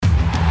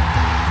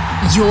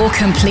Your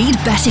complete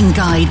betting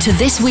guide to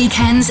this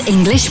weekend's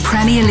English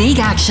Premier League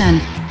action.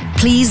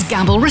 Please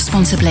gamble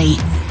responsibly.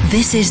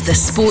 This is the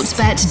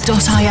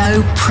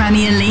Sportsbet.io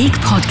Premier League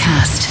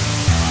podcast.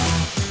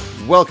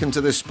 Welcome to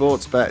the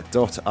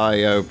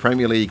Sportsbet.io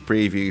Premier League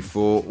preview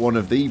for one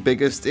of the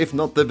biggest, if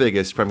not the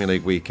biggest, Premier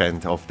League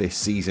weekend of this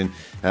season.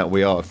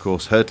 We are, of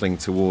course, hurtling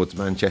towards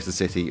Manchester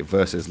City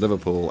versus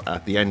Liverpool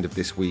at the end of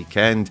this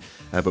weekend,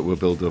 but we'll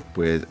build up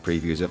with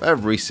previews of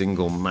every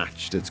single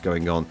match that's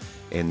going on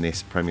in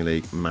this Premier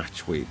League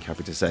match week.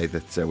 Happy to say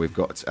that we've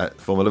got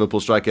former Liverpool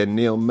striker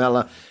Neil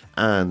Mellor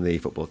and the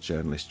football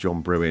journalist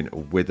John Brewin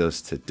with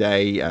us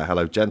today.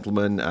 Hello,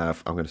 gentlemen. I'm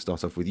going to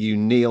start off with you,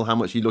 Neil. How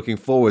much are you looking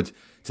forward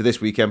to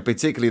this weekend,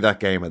 particularly that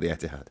game at the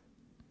Etihad?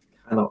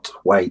 Cannot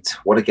wait.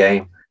 What a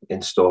game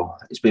in store.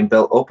 It's been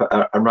built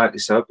up, and rightly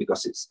so,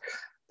 because it's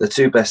the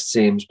two best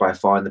teams by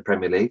far in the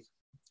Premier League,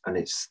 and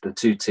it's the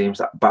two teams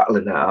that are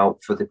battling it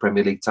out for the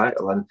Premier League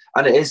title. And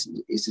it's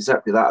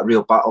exactly that, a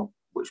real battle,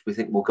 which we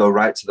think will go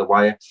right to the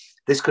wire.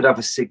 This could have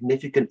a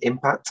significant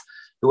impact.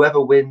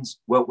 Whoever wins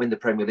won't win the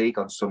Premier League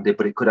on Sunday,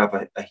 but it could have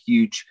a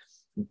huge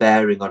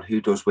bearing on who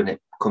does win it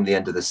come the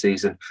end of the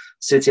season.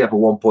 City have a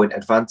 1 point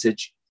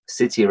advantage.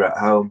 City are at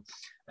home.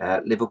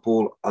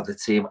 Liverpool are the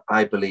team,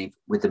 I believe,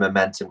 with the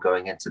momentum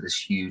going into this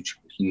huge,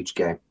 huge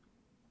game.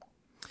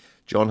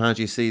 John, how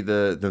do you see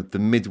the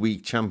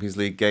midweek Champions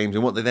League games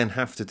and what they then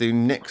have to do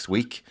next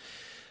week?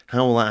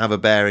 How will that have a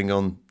bearing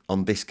on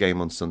this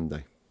game on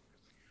Sunday?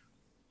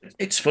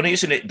 It's funny,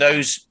 isn't it?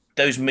 Those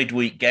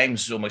midweek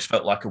games almost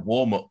felt like a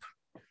warm-up.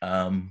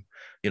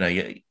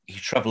 You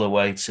travel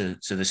away to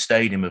the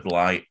Stadium of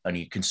Light and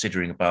you're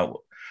considering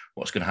about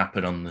what's going to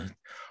happen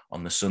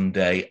on the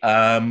Sunday.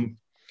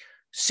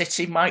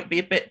 City might be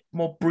a bit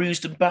more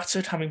bruised and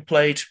battered, having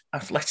played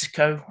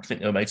Atletico. I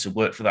think they were made to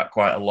work for that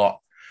quite a lot.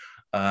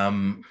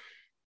 But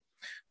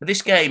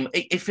this game,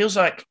 it feels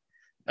like,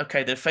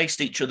 okay, they've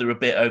faced each other a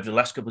bit over the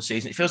last couple of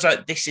seasons. It feels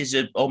like this is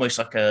almost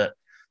like a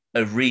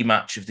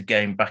rematch of the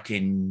game back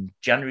in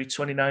January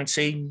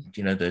 2019.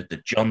 You know,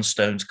 the John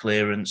Stones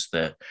clearance,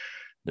 the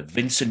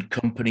Vincent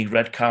Kompany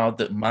red card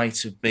that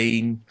might have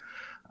been.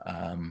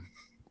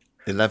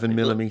 11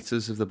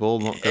 millimetres of the ball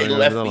not going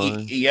over the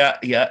line.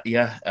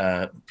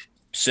 Yeah.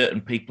 Certain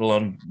people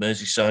on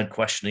Merseyside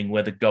questioning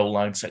whether goal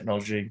line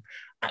technology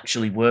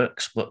actually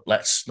works, but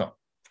let's not.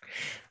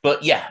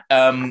 But yeah,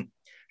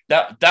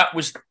 that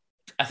was,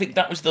 I think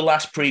that was the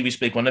last previous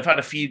big one. They've had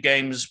a few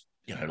games,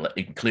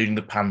 including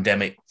the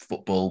pandemic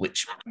football,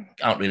 which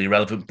aren't really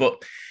relevant.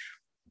 But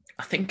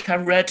I think I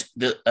read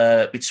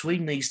that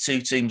between these two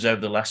teams over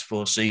the last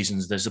 4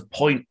 seasons, there's a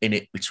point in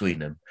it between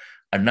them.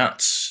 And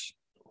that's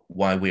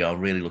why we are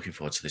really looking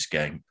forward to this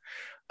game.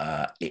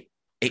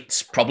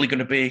 It's probably going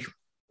to be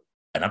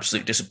an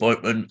absolute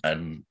disappointment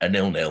and a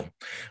 0-0.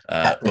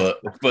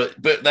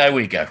 But there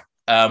we go.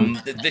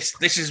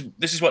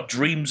 This is what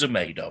dreams are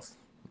made of.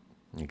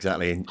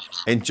 Exactly.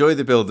 Enjoy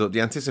the build-up.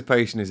 The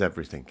anticipation is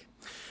everything.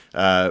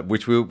 We're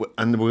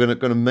going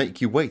to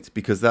make you wait,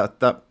 because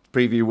that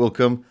preview will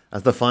come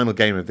as the final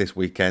game of this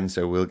weekend.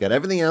 So we'll get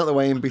everything out of the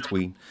way in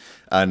between,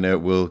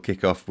 and we'll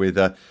kick off with.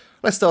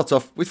 Let's start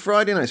off with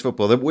Friday night's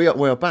football. We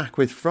are back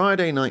with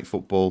Friday night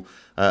football.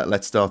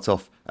 Let's start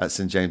off at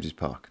St James's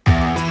Park.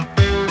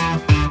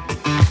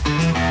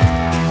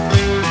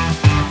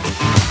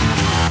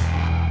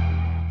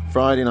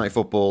 Friday night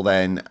football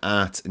then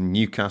at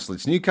Newcastle.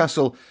 It's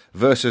Newcastle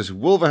versus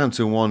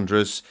Wolverhampton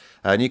Wanderers.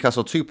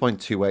 Newcastle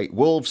 2.28,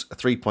 Wolves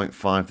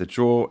 3.5. The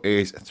draw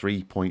is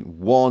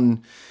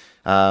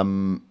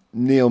 3.1.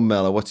 Neil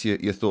Mellor, what's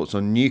your thoughts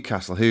on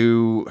Newcastle,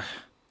 who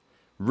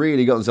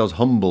really got themselves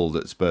humbled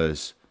at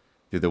Spurs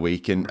the other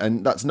week,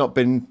 and that's not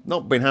been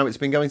how it's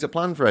been going to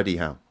plan for Eddie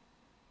Howe?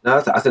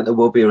 No, I think there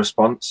will be a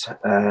response.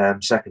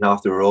 Second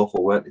half, they were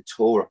awful, weren't they?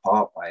 Tore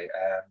apart by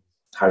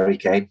Harry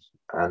Kane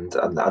and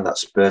that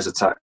Spurs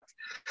attack.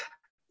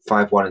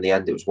 5-1 in the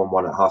end. It was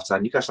 1-1 at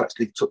half-time. Newcastle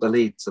actually took the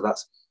lead, so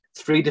that's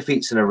 3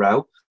 defeats in a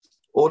row.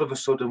 All of a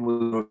sudden, we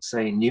were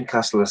saying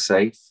Newcastle are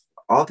safe.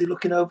 Are they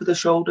looking over the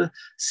shoulder?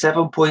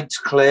 7 points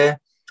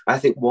clear. I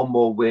think one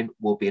more win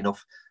will be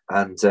enough.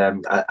 And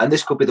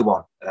this could be the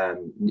one.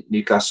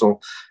 Newcastle,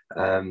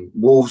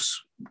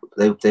 Wolves,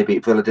 they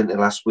beat Villa, didn't they,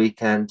 last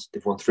weekend?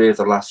 They've won 3 of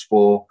the last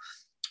 4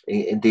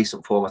 in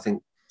decent form. I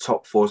think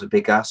top 4 is a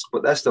big ask,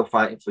 but they're still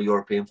fighting for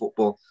European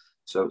football.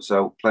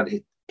 So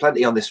plenty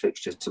on this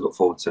fixture to look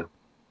forward to.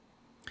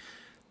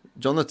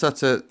 John,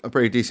 that's a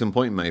pretty decent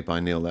point made by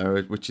Neil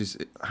there, which is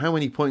how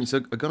many points are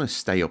going to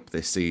stay up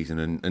this season?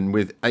 And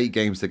with 8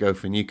 games to go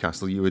for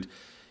Newcastle, you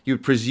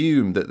would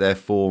presume that their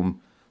form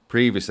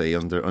previously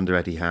under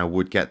Eddie Howe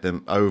would get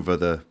them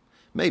over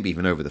maybe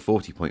even over the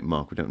 40-point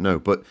mark. We don't know,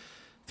 but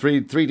three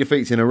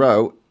defeats in a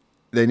row,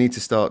 they need to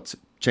start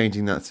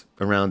changing that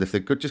around if they're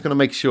just going to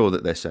make sure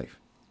that they're safe.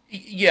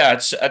 Yeah,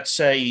 I'd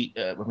say.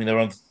 They're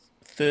on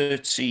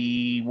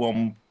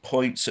 31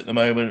 points at the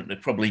moment. They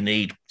probably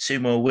need 2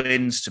 more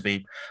wins to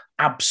be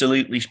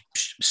absolutely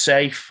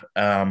safe.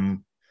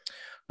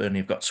 But Burnley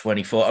have got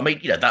 24. I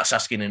mean, that's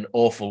asking an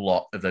awful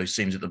lot of those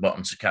teams at the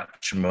bottom to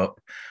catch them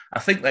up. I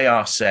think they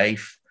are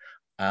safe.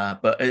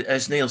 But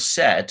as Neil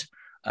said,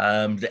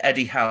 the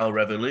Eddie Howe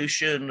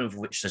revolution, of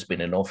which there's been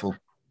an awful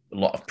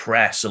lot of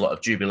press, a lot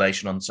of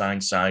jubilation on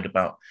Tyneside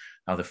about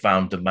how they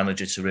found the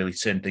manager to really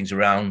turn things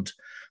around.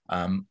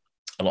 A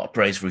lot of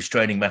praise for his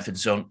training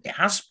methods. So it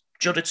has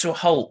jotted to a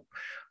halt.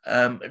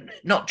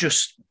 Not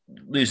just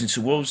losing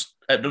to Wolves,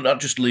 not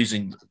just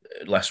losing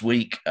last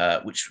week,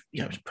 which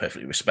was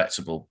perfectly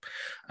respectable.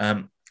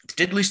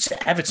 Did lose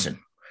to Everton,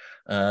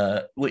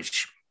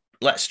 which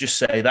let's just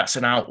say that's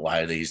an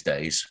outlier these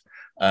days.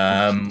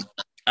 I'd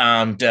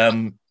have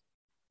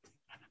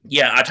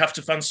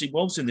to fancy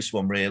Wolves in this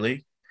one.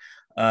 Really,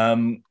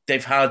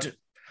 they've had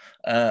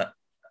a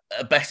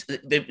better.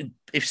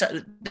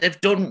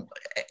 They've done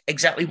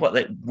exactly what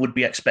they would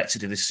be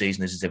expected of this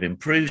season. As they've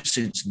improved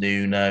since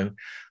Nuno.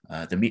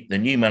 The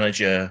new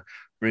manager,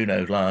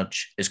 Bruno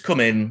Lage, has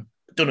come in,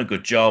 done a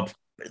good job.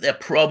 They're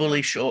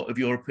probably short of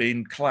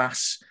European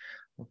class,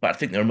 but I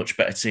think they're a much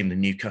better team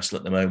than Newcastle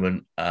at the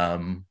moment.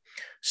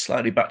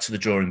 Slightly back to the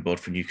drawing board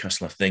for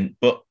Newcastle, I think,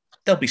 but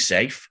they'll be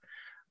safe.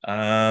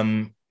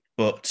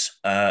 But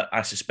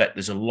I suspect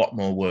there's a lot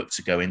more work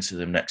to go into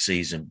them next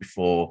season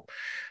before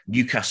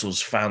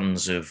Newcastle's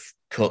fans of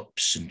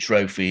cups and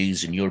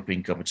trophies and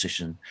European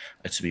competition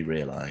are to be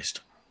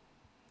realised.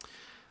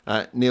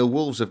 Neil,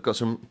 Wolves have got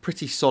some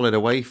pretty solid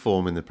away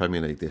form in the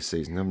Premier League this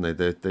season, haven't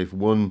they? They've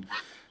won.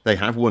 They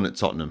have won at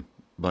Tottenham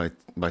by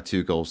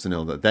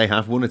 2-0. They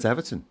have won at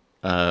Everton,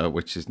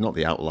 which is not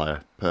the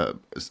outlier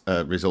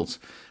results.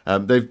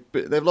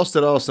 They've lost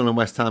at Arsenal and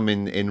West Ham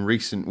in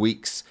recent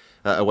weeks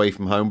away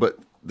from home, but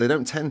they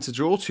don't tend to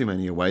draw too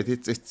many away.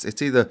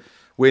 It's either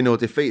win or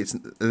defeat. It's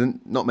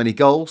not many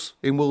goals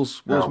in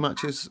Wolves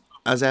matches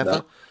as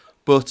ever,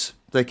 but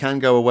they can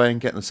go away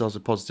and get themselves a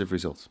positive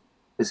result.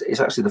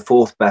 It's actually the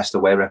fourth best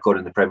away record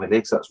in the Premier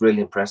League, so that's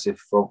really impressive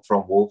from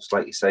Wolves.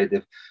 Like you say,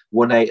 they've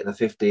won 8 of the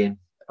 15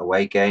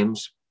 away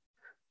games,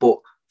 but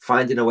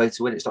finding a way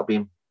to win, it's not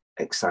been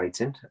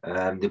exciting.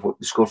 They've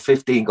scored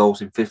 15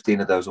 goals in 15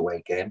 of those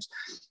away games,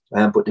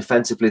 but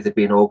defensively they've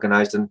been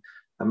organised and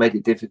made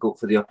it difficult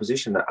for the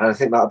opposition. And I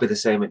think that'll be the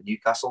same at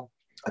Newcastle.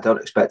 I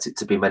don't expect it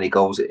to be many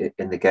goals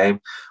in the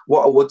game.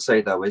 What I would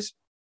say, though, is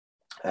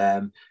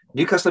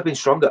Newcastle have been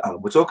strong at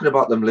home. We're talking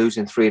about them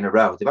losing 3 in a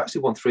row. They've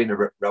actually won 3 in a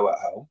row at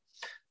home.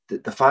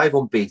 The 5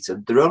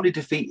 unbeaten. Their only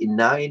defeat in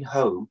 9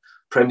 home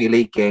Premier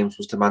League games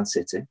was to Man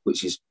City,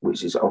 which is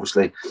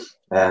obviously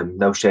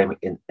no shame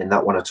in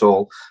that one at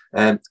all.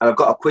 And I've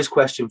got a quiz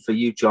question for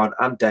you, John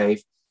and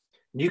Dave.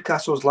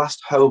 Newcastle's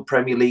last home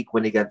Premier League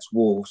win against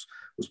Wolves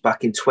was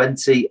back in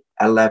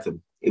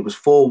 2011. It was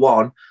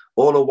 4-1.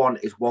 All I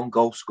want is one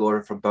goal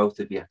scorer from both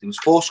of you. There was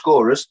 4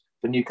 scorers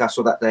for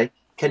Newcastle that day.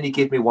 Can you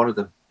give me one of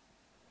them?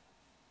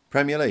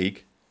 Premier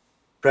League.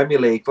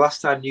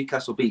 Last time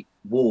Newcastle beat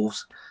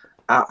Wolves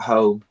at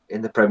home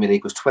in the Premier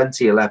League was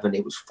 2011.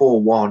 It was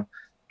 4-1.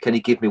 Can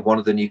you give me one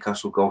of the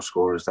Newcastle goal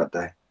scorers that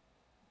day?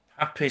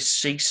 Hafiz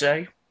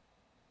Cisse.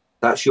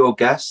 That's your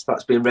guess.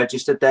 That's been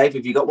registered. Dave,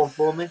 have you got one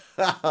for me?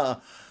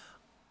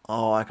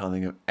 Oh, I can't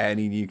think of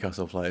any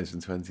Newcastle players from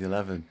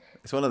 2011.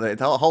 It's one of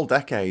the whole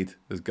decade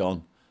has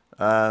gone.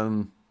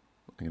 I'm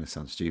going to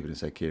sound stupid and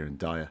say Kieran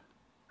Dyer.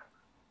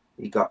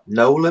 You got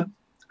Nolan,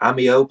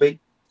 Amiobi,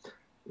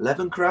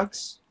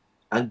 Levenkratz,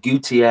 and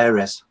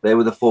Gutierrez. They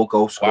were the 4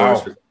 goal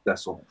scorers for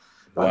Newcastle.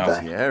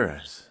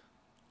 Gutierrez.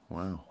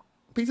 Wow.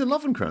 Peter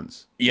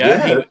Lovenkrands.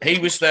 Yeah. He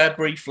was there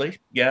briefly.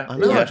 Yeah. I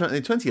know. Yeah.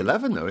 In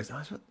 2011, though.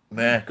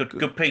 Yeah,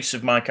 good piece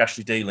of Mike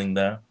Ashley dealing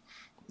there.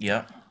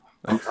 Yeah.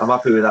 I'm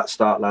happy with that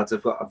start, lads.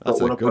 I've got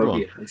one up over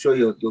you. I'm sure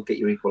you'll get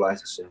your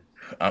equaliser soon.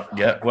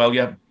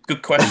 Yeah.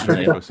 Good question,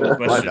 Neil. Good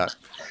question. Like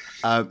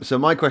that. So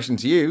my question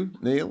to you,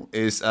 Neil,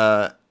 is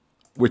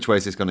which way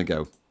is this going to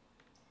go?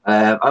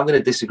 I'm going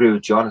to disagree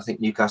with John. I think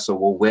Newcastle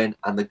will win.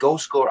 And the goal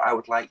scorer I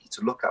would like you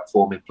to look at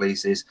for me,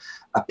 please, is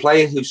a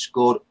player who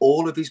scored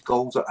all of his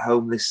goals at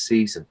home this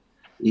season.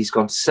 He's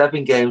gone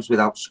 7 games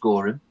without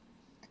scoring.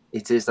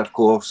 It is, of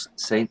course,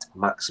 Saint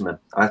Maximin.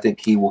 I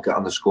think he will get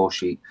on the score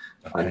sheet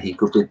and he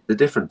could be the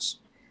difference.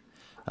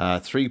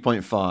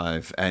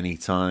 3.5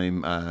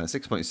 anytime,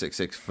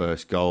 6.66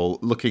 first goal.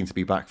 Looking to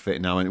be back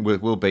fit now, and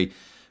it will be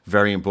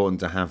very important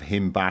to have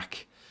him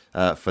back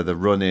for the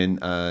run-in.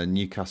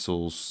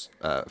 Newcastle's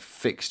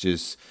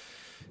fixtures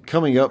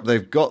coming up.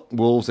 They've got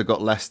Wolves, they've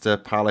got Leicester,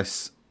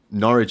 Palace,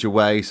 Norwich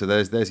away. So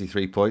there's your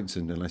 3 points,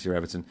 and unless you're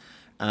Everton.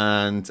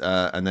 And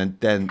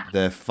then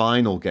their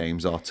final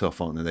games are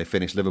tough, aren't they? They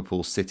finish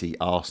Liverpool, City,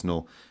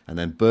 Arsenal, and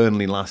then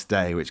Burnley last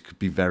day, which could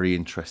be very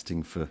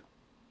interesting for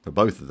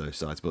both of those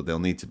sides. But they'll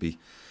need to be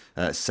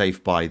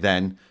safe by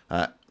then.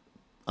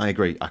 I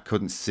agree. I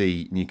couldn't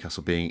see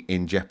Newcastle being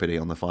in jeopardy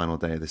on the final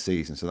day of the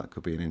season, so that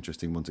could be an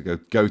interesting one to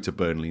go to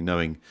Burnley,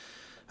 knowing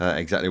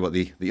exactly what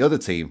the other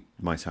team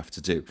might have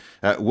to do.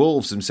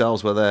 Wolves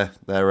themselves, where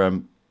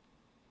they're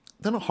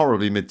not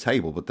horribly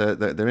mid-table, but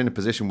they're in a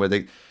position where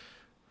they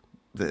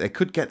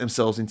could get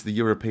themselves into the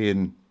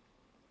European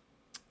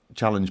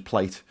Challenge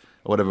Plate,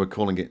 or whatever we're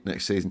calling it,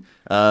 next season.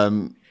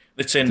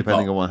 The tin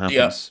depending pot. on what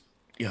happens.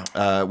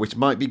 Yeah. Which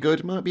might be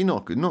good, might be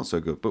not good, not so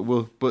good.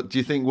 But do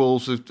you think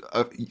Wolves have?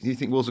 Do you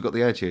think Wolves have got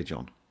the edge here,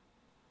 John?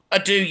 I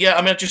do, yeah.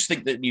 I mean, I just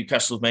think that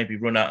Newcastle have maybe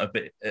run out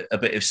a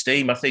bit of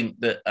steam. I think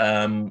that,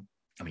 I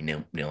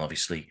mean, Neil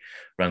obviously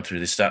ran through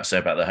the stats there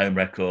about the home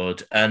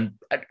record, and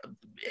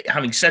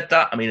having said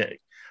that, I mean,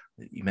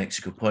 he makes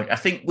a good point. I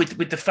think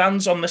with the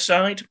fans on the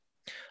side,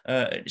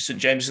 St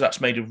James's, that's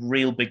made a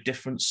real big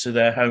difference to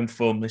their home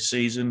form this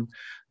season.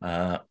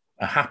 A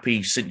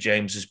happy St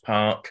James's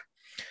Park,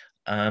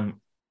 but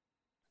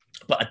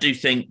I do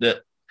think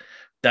that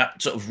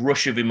sort of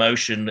rush of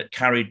emotion that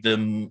carried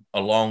them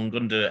along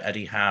under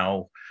Eddie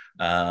Howe.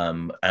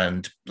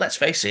 And let's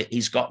face it,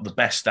 he's got the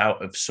best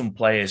out of some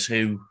players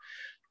who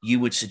you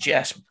would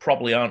suggest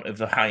probably aren't of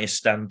the highest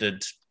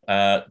standard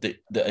that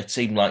a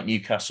team like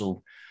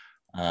Newcastle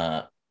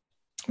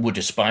would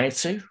aspire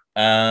to.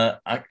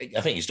 I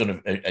think he's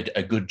done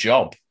a good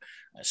job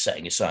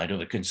setting aside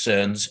other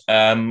concerns.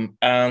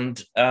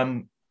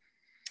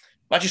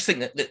 I just think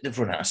that they've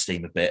run out of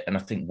steam a bit, and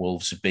I think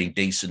Wolves have been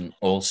decent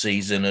all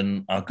season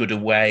and are good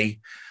away.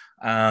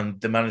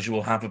 The manager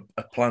will have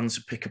a plan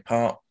to pick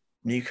apart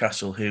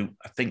Newcastle, who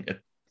I think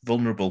are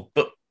vulnerable.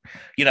 But,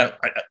 you know,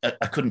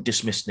 I couldn't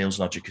dismiss Neil's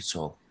logic at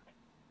all.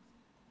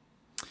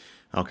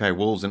 Okay,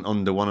 Wolves and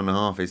under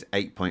 1.5 is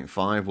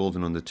 8.5. Wolves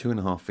and under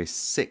 2.5 is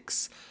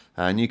 6.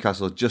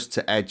 Newcastle, just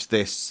to edge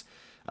this,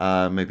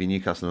 maybe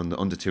Newcastle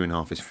under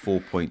 2.5 is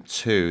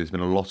 4.2. There's been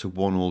a lot of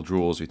 1-1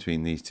 draws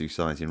between these two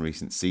sides in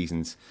recent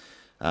seasons.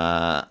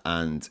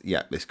 And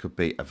yeah, this could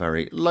be a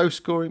very low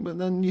scoring, but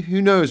then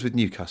who knows with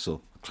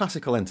Newcastle?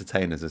 Classical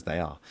entertainers as they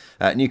are.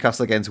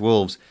 Newcastle against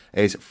Wolves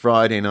is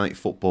Friday night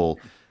football.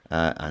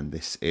 And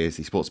this is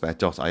the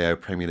sportsbet.io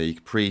Premier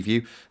League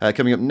preview.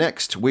 Coming up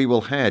next, we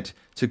will head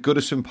to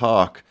Goodison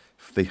Park,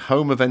 the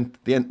home of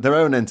their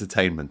own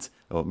entertainment,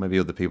 or maybe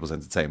other people's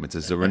entertainment,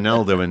 as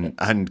Ronaldo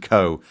and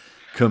co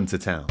come to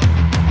town.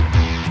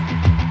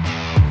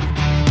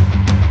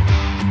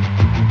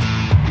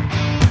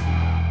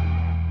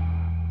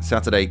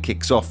 Saturday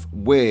kicks off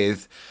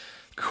with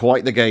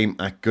quite the game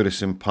at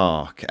Goodison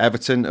Park.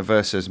 Everton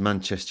versus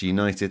Manchester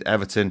United.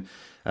 Everton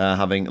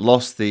having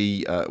lost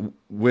the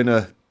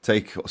winner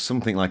take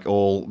something like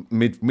all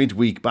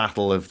midweek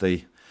battle of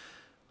the...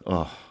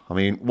 Oh, I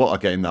mean, what a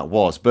game that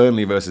was.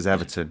 Burnley versus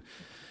Everton.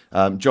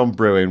 John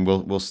Bruin,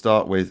 we'll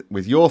start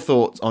with your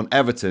thoughts on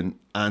Everton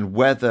and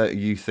whether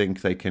you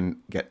think they can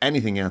get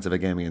anything out of a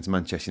game against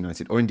Manchester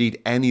United, or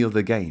indeed any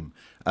other game.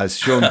 As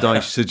Sean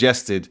Dyche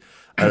suggested,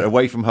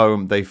 away from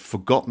home, they've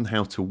forgotten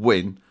how to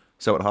win.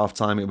 So at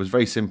half-time, it was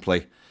very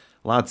simply,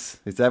 lads,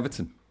 it's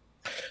Everton.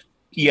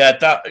 Yeah,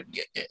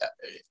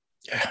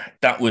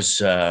 that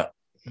was,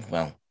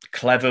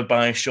 clever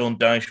by Sean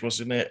Dyche,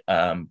 wasn't it?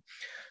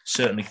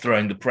 Certainly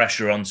throwing the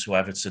pressure onto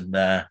Everton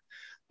there.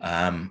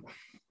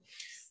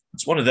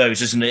 It's one of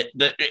those, isn't it?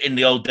 That in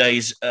the old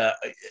days,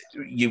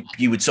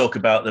 you would talk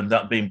about them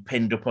that being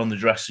pinned up on the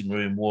dressing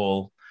room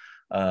wall.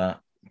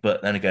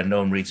 But then again, no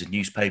one reads a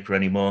newspaper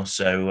anymore,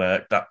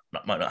 so that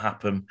might not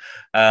happen.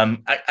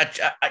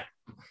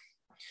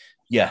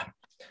 Yeah,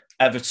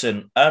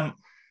 Everton.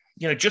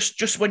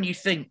 Just when you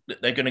think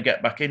that they're going to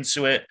get back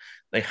into it,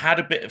 they had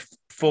a bit of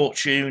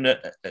fortune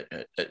at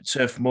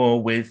Turf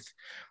Moor with.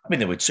 I mean,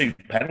 there were 2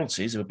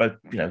 penalties. They were both,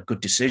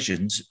 good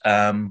decisions.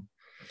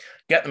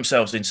 Get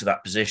themselves into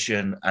that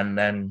position and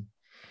then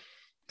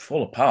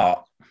fall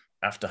apart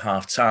after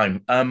half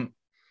time.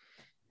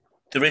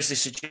 There is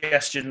this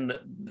suggestion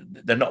that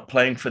they're not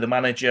playing for the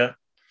manager,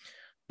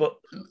 but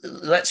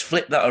let's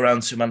flip that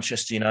around to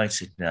Manchester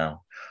United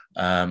now.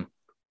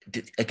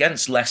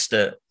 Against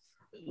Leicester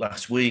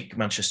last week,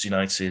 Manchester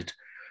United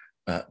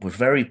were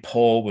very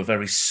poor, were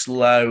very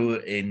slow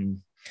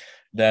in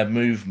their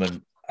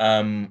movement.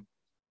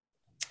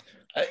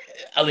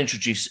 I'll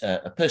introduce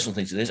a personal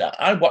thing to this.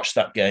 I watched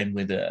that game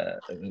with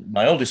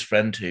my oldest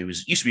friend who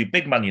used to be a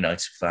big Man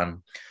United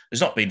fan. Has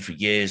not been for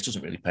years,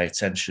 doesn't really pay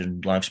attention.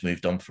 Life's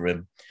moved on for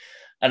him.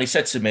 And he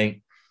said to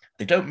me,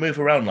 they don't move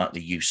around like they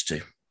used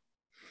to.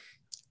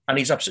 And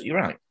he's absolutely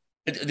right.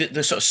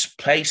 The sort of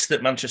pace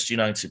that Manchester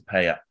United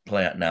play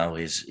at now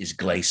is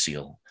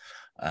glacial.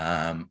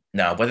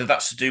 Now, whether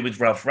that's to do with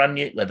Ralph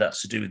Rangnick, whether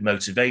that's to do with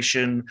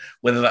motivation,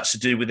 whether that's to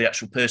do with the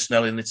actual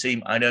personnel in the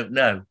team, I don't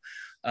know.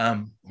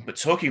 But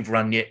talking of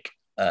Rangnick,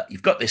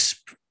 you've got this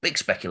big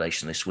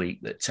speculation this week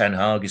that Ten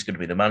Hag is going to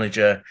be the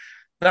manager.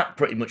 That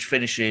pretty much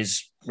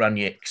finishes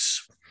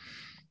Rangnick's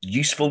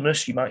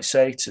usefulness, you might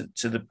say,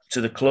 to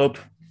the club.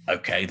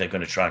 Okay, they're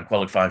going to try and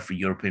qualify for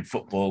European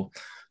football.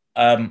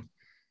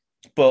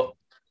 But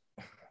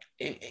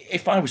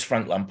if I was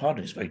Frank Lampard,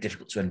 it's very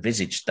difficult to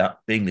envisage that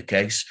being the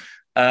case.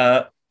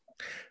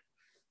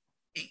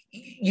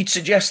 You'd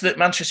suggest that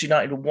Manchester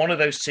United are one of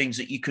those teams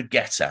that you could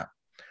get at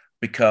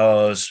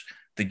because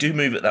they do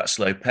move at that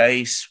slow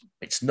pace.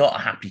 It's not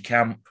a happy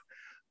camp.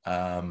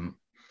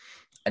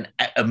 And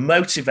a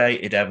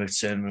motivated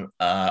Everton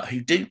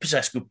who do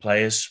possess good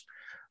players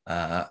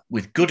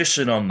with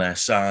Goodison on their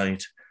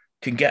side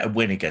can get a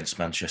win against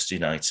Manchester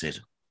United,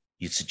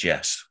 you'd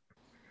suggest.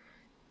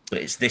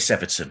 But it's this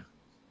Everton.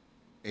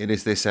 It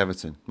is this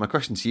Everton. My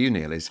question to you,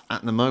 Neil, is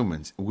at the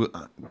moment,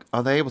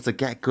 are they able to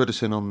get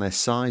Goodison on their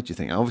side, do you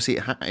think? Obviously,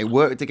 it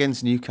worked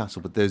against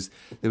Newcastle, but there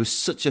was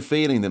such a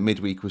feeling that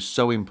midweek was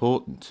so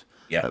important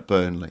at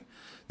Burnley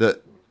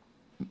that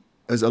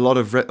there's a lot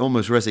of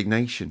almost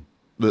resignation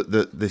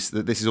that this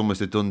is almost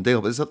a done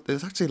deal. But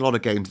there's actually a lot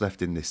of games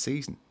left in this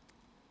season.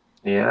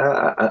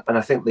 Yeah, and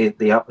I think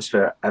the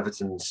atmosphere at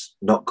Everton's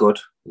not good.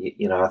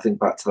 I think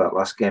back to that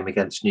last game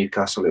against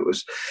Newcastle, it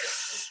was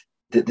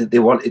they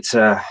wanted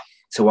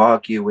to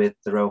argue with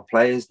their own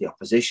players, the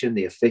opposition,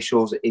 the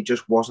officials. It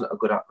just wasn't a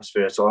good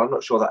atmosphere at all. I'm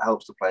not sure that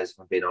helps the players, if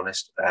I'm being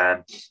honest.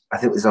 I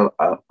think there's a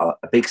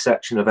big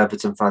section of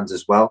Everton fans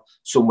as well,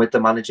 some with the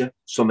manager,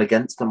 some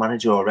against the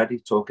manager already,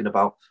 talking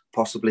about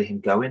possibly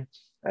him going.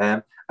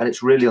 And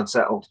it's really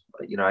unsettled.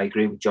 I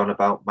agree with John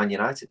about Man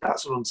United.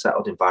 That's an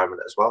unsettled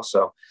environment as well.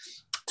 So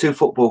two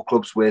football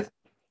clubs with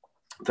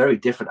very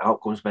different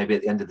outcomes maybe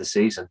at the end of the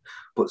season,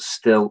 but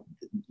still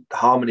the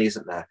harmony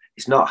isn't there.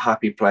 It's not a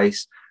happy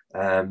place.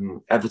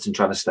 Everton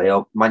trying to stay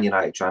up, Man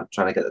United trying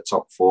to get the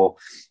top four.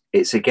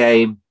 It's a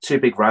game, two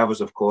big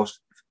rivals, of course,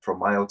 from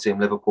my old team,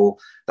 Liverpool,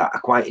 that I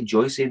quite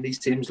enjoy seeing these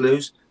teams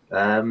lose.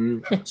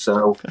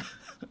 So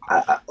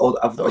I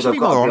should be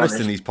more honest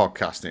in these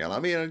podcasts, Neil. I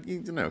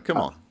mean, come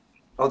on.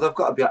 Although I've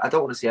got to be, I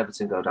don't want to see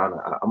Everton go down.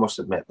 I must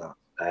admit that.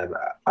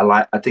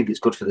 I think it's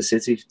good for the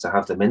city to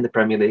have them in the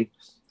Premier League,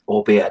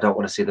 albeit I don't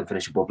want to see them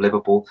finish above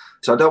Liverpool.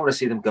 So I don't want to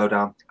see them go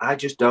down. I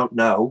just don't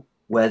know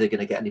where they're going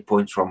to get any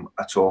points from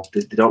at all.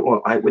 They don't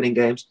look like winning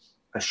games,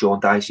 as Sean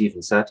Dyche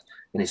even said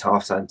in his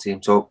halftime team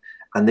talk.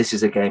 And this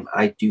is a game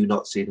I do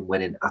not see them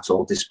winning at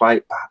all,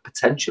 despite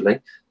potentially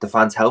the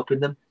fans helping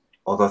them.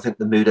 Although I think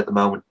the mood at the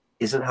moment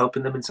isn't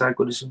helping them inside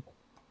Goodison.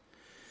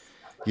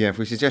 Yeah, if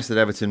we suggest that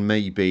Everton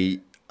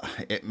maybe,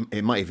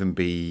 it might even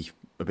be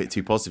a bit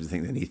too positive to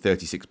think they need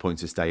 36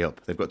 points to stay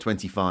up. They've got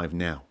 25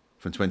 now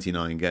from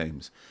 29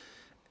 games.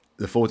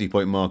 The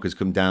 40-point mark has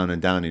come down and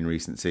down in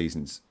recent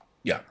seasons.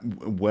 Yeah,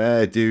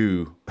 where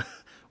do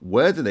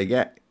they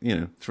get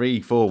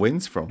 3-4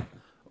 wins from,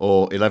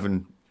 or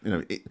 11?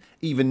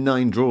 Even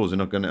 9 draws are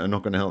not going to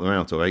help them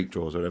out, or 8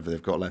 draws, or whatever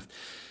they've got left.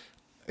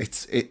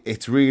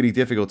 It's really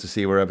difficult to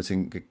see where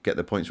Everton could get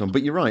the points from.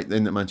 But you're right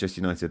in that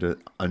Manchester United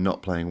are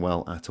not playing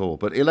well at all.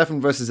 But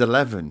 11 versus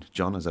 11,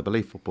 John, as I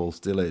believe football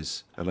still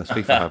is, unless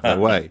FIFA have their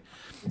way.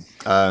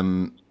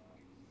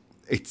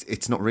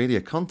 It's not really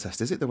a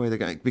contest, is it? The way they're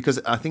going, because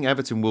I think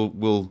Everton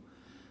will.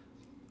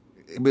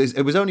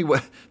 It was only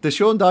the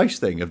Sean Dyche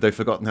thing of they've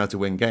forgotten how to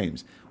win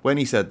games. When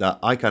he said that,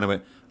 I kind of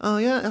went, oh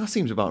yeah, that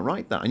seems about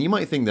right, that. And you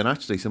might think that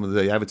actually some of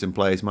the Everton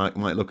players might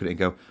look at it and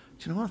go, do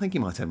you know what, I think he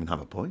might even have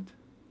a point.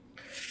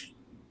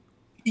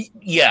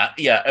 Yeah.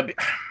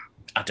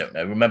 I don't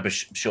know. Remember,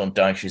 Sean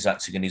Dyche is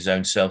acting in his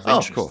own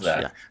self-interest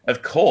there. Yeah.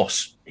 Of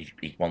course,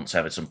 he wants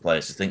Everton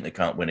players to think they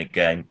can't win a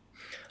game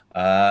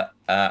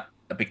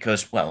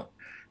because, well,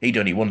 he'd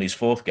only won his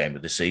 4th game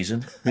of the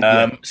season.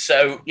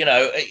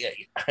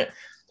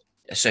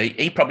 So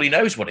he probably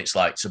knows what it's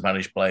like to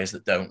manage players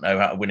that don't know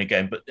how to win a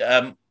game. But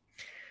do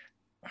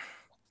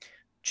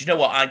you know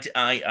what?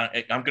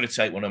 I'm going to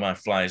take one of my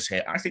flyers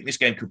here. I think this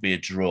game could be a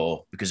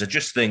draw because I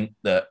just think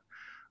that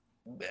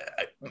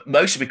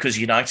mostly because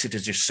United are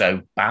just so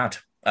bad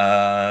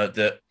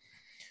that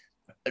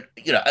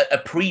a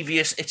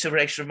previous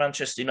iteration of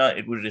Manchester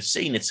United would have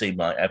seen a team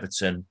like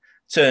Everton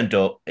turned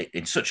up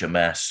in such a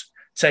mess,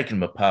 taken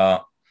them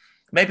apart.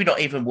 Maybe not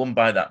even won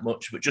by that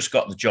much, but just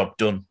got the job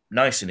done.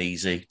 Nice and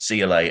easy. See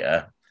you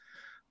later.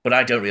 But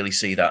I don't really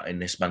see that in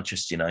this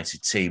Manchester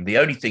United team. The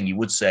only thing you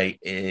would say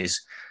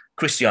is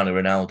Cristiano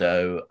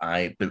Ronaldo,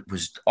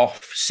 was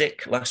off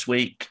sick last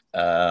week.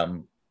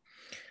 The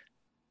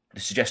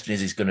suggestion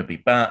is he's going to be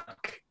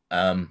back.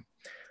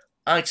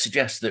 I'd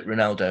suggest that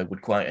Ronaldo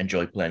would quite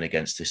enjoy playing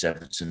against this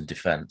Everton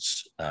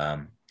defence,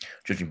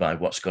 judging by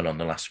what's gone on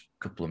the last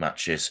couple of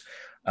matches.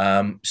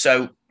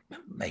 So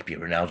maybe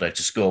Ronaldo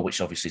to score,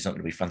 which obviously is not going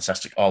to be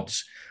fantastic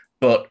odds.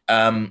 But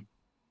I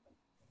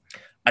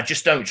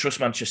just don't trust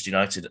Manchester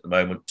United at the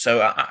moment. So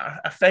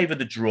I favour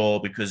the draw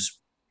because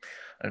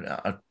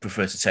I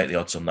prefer to take the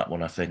odds on that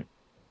one, I think.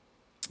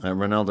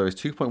 Ronaldo is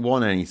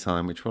 2.1 any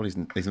time, which probably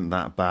isn't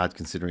that bad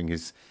considering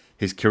his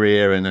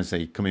career, and as I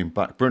say, coming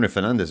back. Bruno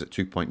Fernandes at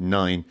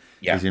 2.9.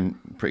 Yeah. He's in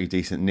pretty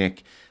decent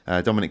nick.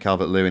 Dominic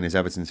Calvert-Lewin is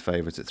Everton's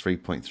favourite at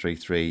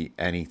 3.33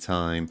 any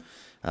time.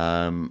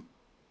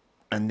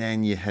 And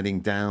then you're heading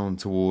down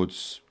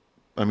towards,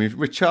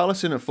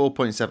 Richarlison at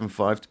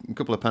 4.75, a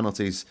couple of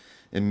penalties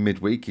in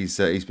midweek. He's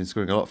been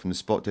scoring a lot from the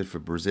spot, did for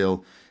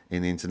Brazil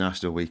in the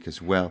international week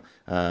as well.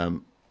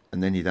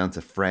 And then you're down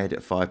to Fred at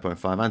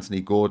 5.5.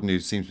 Anthony Gordon, who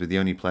seems to be the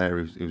only player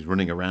who's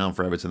running around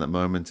for Everton at the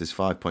moment, is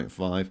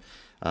 5.5.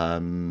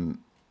 And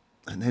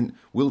then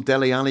will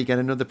Dele Alli get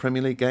another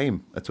Premier League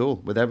game at all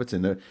with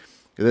Everton?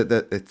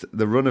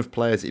 The run of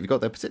players that you've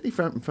got there,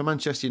 particularly for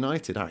Manchester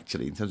United,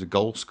 actually, in terms of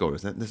goal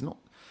scorers, there's not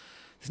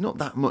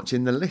that much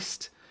in the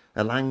list.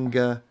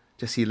 Elanga,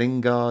 Jesse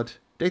Lingard,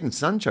 Jadon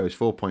Sancho is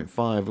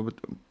 4.5. A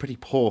pretty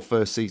poor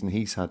first season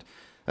he's had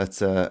at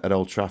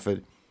Old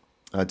Trafford.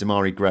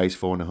 Damari Gray's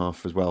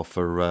 4.5 as well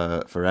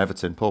for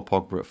Everton. Paul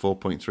Pogba at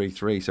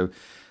 4.33. So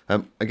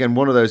again,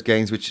 one of those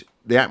games which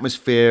the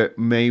atmosphere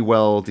may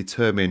well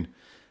determine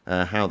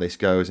how this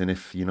goes, and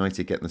if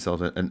United get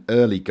themselves an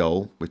early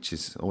goal, which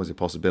is always a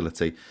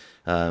possibility,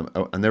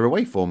 and their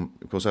away form,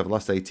 of course, over the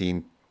last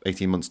 18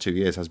 months, 2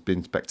 years, has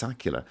been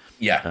spectacular.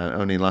 Yeah.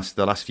 Only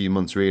the last few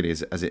months, really,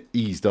 as it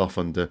eased off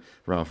under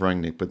Ralph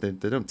Rangnick, but they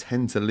don't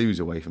tend to lose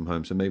away from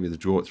home, so maybe the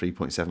draw at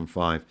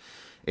 3.75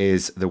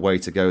 is the way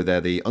to go there.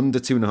 The under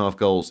 2.5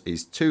 goals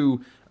is 2,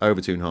 over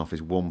 2.5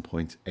 is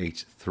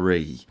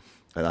 1.83.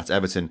 That's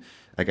Everton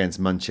against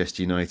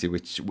Manchester United,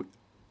 which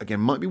again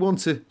might be one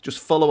to just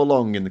follow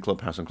along in the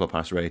Clubhouse and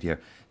Clubhouse Radio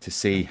to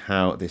see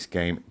how this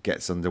game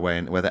gets underway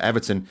and whether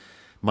Everton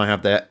might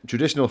have their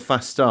traditional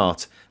fast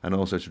start and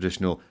also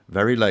traditional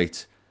very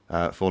late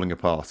falling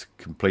apart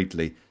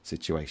completely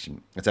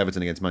situation. It's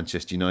Everton against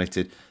Manchester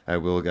United.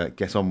 We'll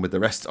get on with the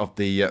rest of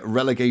the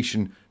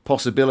relegation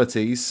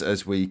possibilities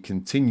as we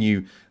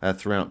continue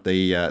throughout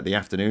the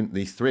afternoon.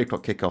 The 3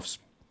 o'clock kickoffs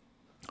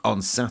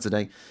on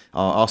Saturday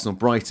are Arsenal,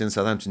 Brighton,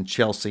 Southampton,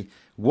 Chelsea,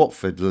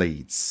 Watford,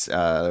 Leeds.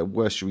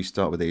 Where should we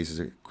start with these as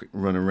a quick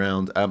run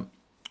around?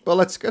 Well,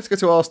 let's go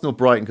to Arsenal,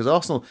 Brighton, because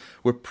Arsenal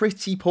were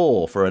pretty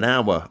poor for an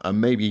hour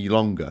and maybe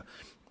longer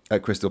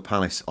at Crystal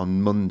Palace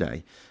on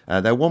Monday.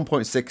 They're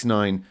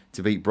 1.69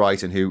 to beat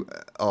Brighton, who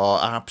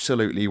are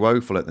absolutely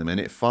woeful at the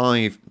minute.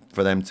 5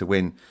 for them to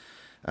win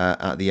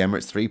at the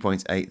Emirates,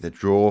 3.8 the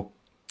draw.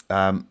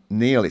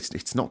 Neil,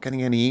 it's not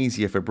getting any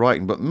easier for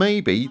Brighton, but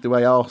maybe the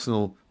way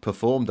Arsenal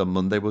performed on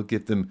Monday will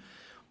give them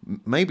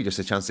maybe just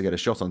a chance to get a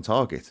shot on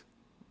target.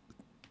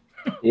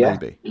 Yeah,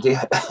 maybe.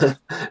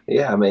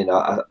 Yeah. I mean,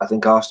 I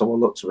think Arsenal will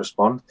look to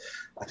respond.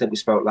 I think we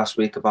spoke last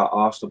week about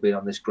Arsenal being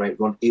on this great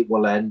run. It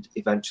will end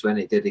eventually, and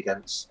it did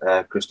against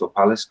Crystal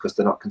Palace because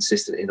they're not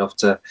consistent enough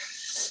to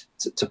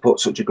put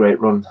such a great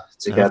run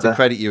together. I have to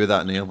credit you with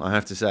that, Neil. I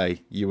have to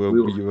say you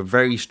were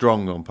very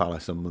strong on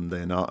Palace on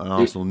Monday, and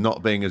Arsenal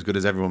not being as good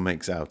as everyone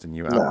makes out, and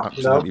you were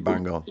absolutely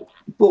bang on.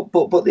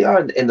 But they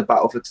are in the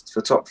battle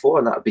for top 4,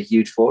 and that would be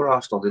huge for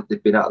Arsenal.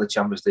 They've been out of the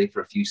Champions League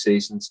for a few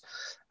seasons,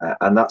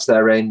 and that's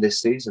their aim this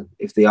season.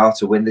 If they are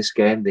to win this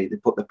game, they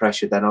put the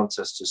pressure then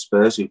onto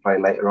Spurs, who play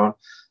later on.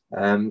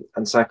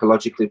 And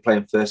psychologically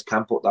playing first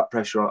can put that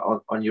pressure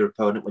on your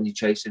opponent when you're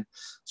chasing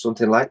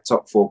something like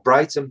top 4.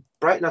 Brighton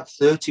had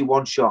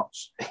 31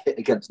 shots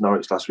against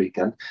Norwich last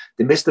weekend.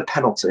 They missed a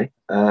penalty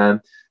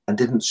and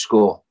didn't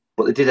score,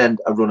 but they did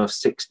end a run of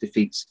 6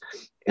 defeats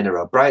in a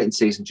row. Brighton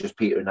season just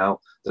petering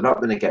out. They're not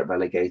going to get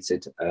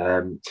relegated.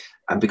 And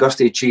because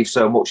they achieved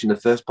so much in the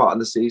first part of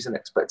the season,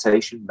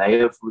 expectation may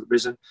have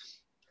risen.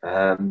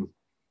 I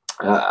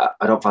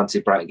don't fancy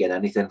Brighton getting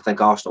anything. I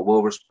think Arsenal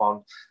will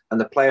respond. And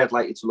the player I'd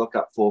like you to look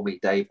at for me,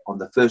 Dave, on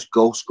the first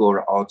goal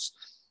scorer odds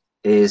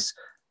is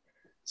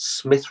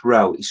Smith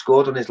Rowe. He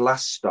scored on his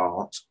last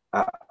start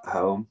at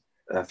home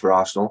for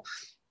Arsenal.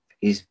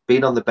 He's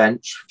been on the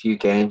bench a few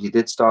games. He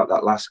did start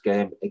that last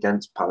game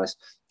against Palace.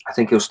 I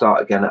think he'll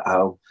start again at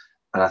home,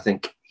 and I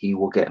think he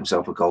will get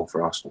himself a goal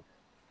for Arsenal.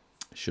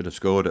 Should have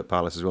scored at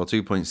Palace as well.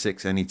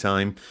 2.6 any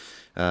time.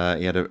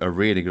 He had a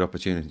really good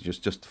opportunity,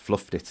 just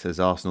fluffed it, as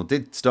Arsenal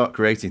did start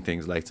creating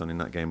things late on in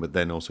that game, but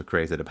then also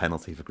created a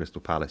penalty for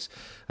Crystal Palace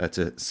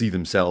to see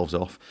themselves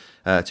off.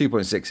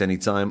 2.6 any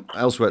time.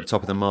 Elsewhere at the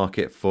top of the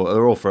market,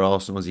 they're all for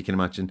Arsenal, as you can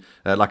imagine.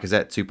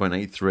 Lacazette,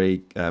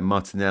 2.83.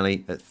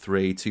 Martinelli at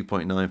 3.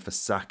 2.9 for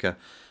Saka,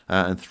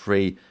 and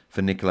 3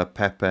 for Nicola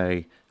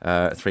Pepe.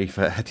 3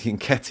 for Eddie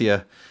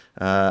Nketiah.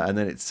 And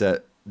then it's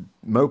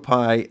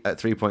Mopai at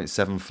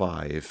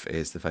 3.75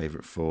 is the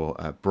favourite for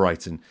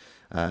Brighton.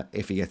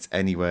 If he gets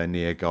anywhere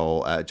near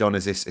goal. John,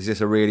 is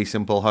this a really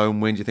simple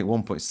home win? Do you think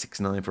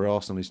 1.69 for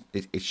Arsenal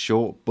is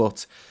short,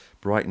 but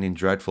Brighton in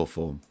dreadful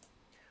form?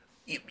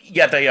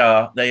 Yeah, they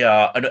are. They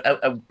are.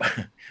 And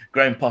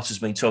Graham Potter's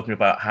been talking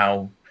about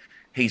how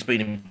he's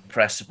been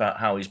impressed about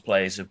how his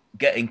players are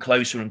getting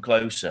closer and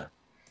closer.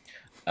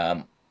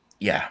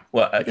 Yeah,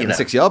 well, in the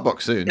 6-yard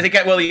box soon. They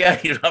get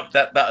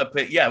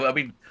yeah. I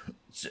mean,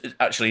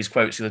 actually, his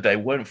quotes the other day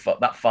weren't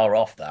that far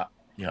off that.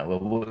 You know,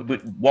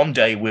 one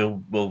day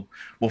we'll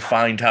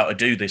find how to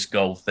do this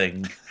goal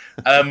thing.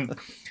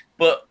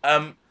 But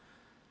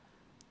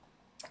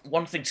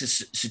one thing to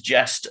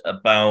suggest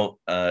about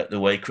the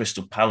way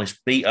Crystal Palace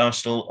beat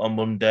Arsenal on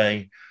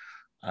Monday,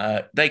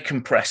 they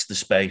compressed the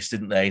space,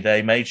 didn't they?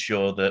 They made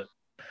sure that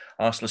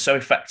Arsenal are so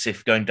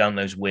effective going down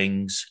those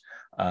wings.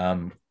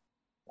 Though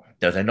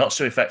they're not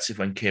so effective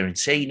when Kieran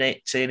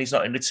Tierney's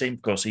not in the team.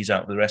 Of course, he's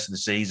out for the rest of the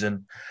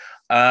season.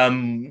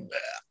 I'm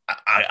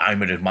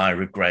an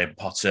admirer of Graham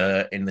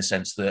Potter in the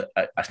sense that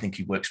I think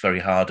he works very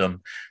hard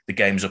on the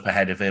games up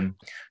ahead of him.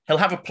 He'll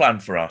have a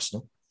plan for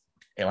Arsenal.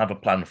 He'll have a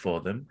plan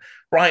for them.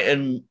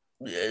 Brighton,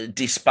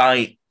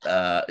 despite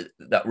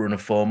that run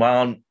of form,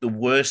 aren't the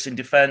worst in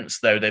defence,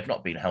 though they've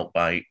not been helped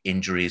by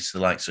injuries,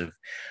 the likes of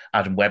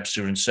Adam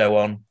Webster and so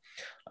on.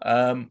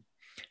 I'd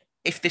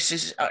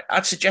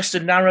suggest a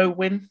narrow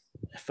win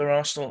for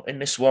Arsenal in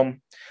this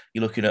one.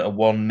 You're looking at a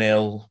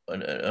 1-0,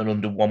 an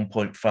under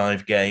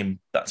 1.5 game,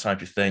 that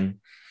type of thing.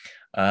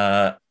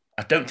 I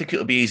don't think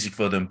it'll be easy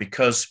for them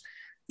because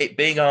it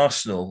being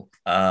Arsenal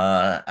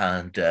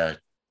and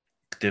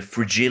the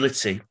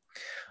fragility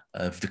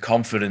of the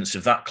confidence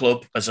of that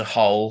club as a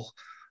whole,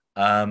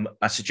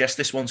 I suggest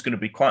this one's going to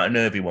be quite a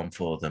nervy one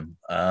for them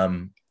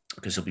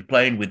because they'll be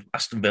playing with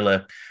Aston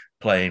Villa,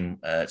 playing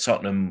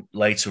Tottenham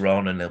later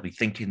on, and they'll be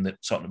thinking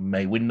that Tottenham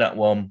may win that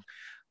one.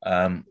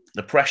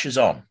 The pressure's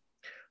on.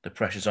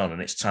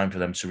 And it's time for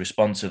them to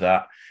respond to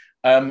that.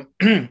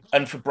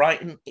 And for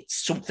Brighton,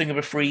 it's something of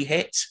a free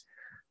hit,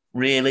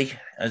 really.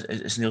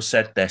 As Neil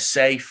said, they're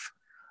safe.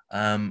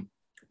 But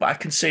I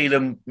can see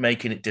them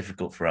making it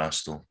difficult for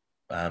Arsenal.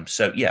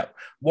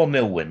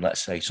 1-0 win,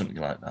 let's say, something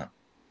like that.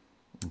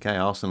 Okay,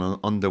 Arsenal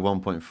under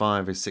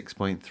 1.5 is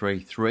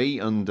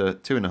 6.33. Under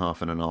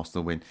 2.5 and an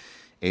Arsenal win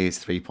is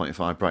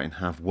 3.5. Brighton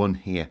have won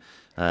here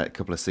a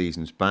couple of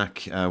seasons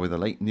back with a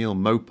late Neil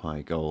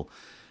Mopai goal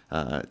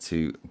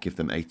to give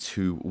them a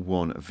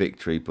 2-1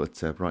 victory.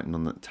 But Brighton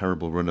on that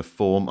terrible run of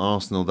form.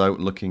 Arsenal, though,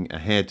 looking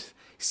ahead.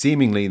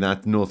 Seemingly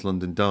that North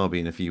London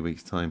derby in a few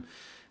weeks' time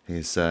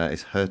is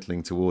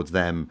hurtling towards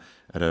them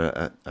at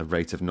a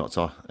rate of knots.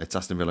 It's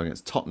Aston Villa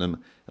against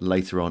Tottenham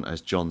later on,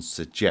 as John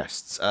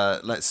suggests.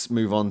 Let's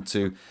move on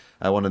to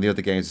one of the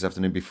other games this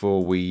afternoon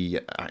before we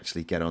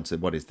actually get on to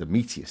what is the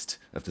meatiest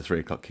of the 3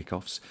 o'clock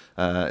kickoffs.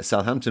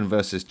 Southampton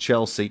versus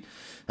Chelsea.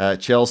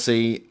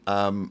 Chelsea,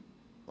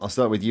 I'll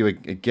start with you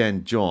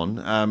again,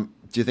 John.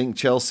 Do you think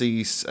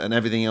Chelsea's and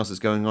everything else that's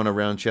going on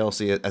around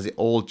Chelsea, has it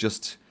all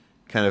just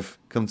kind of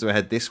come to a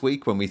head this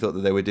week when we thought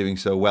that they were doing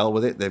so well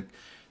with it?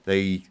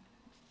 They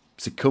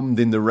succumbed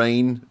in the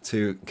rain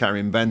to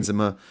Karim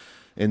Benzema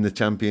in the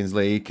Champions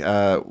League,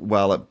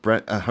 while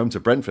at home to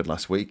Brentford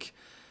last week,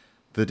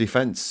 the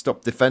defence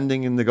stopped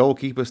defending and the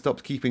goalkeeper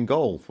stopped keeping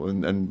goal.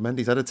 And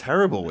Mendy's had a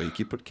terrible week.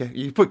 You put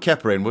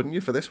Kepa in, wouldn't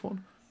you, for this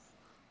one?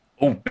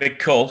 Oh, big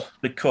call.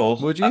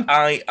 Would you?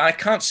 I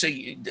can't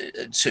see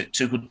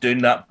Tuchel doing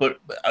that, but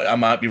I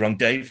might be wrong,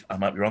 Dave. I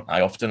might be wrong. I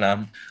often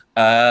am.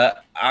 I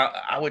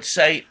would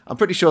say... I'm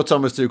pretty sure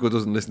Thomas Tuchel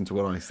doesn't listen to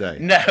what I say.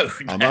 No.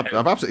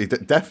 I'm absolutely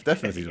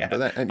definitely yeah.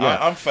 But then, yeah.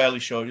 I'm fairly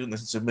sure he doesn't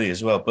listen to me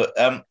as well. But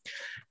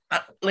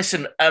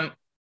listen, a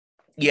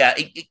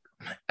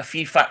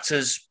few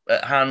factors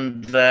at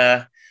hand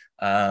there.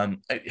 I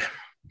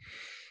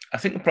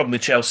think the problem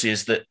with Chelsea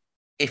is that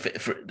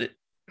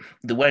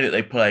the way that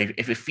they play,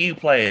 if a few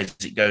players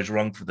it goes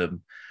wrong for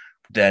them,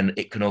 then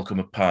it can all come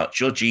apart.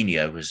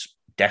 Jorginho was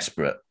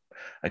desperate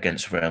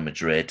against Real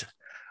Madrid.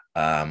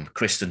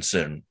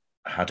 Christensen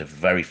had a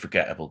very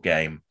forgettable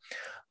game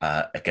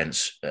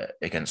against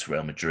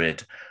Real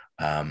Madrid.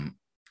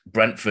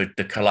 Brentford,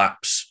 the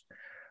collapse.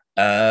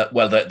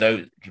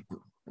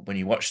 When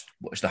you watch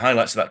the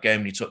highlights of that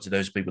game and you talk to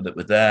those people that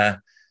were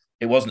there,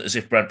 it wasn't as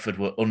if Brentford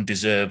were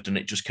undeserved and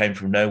it just came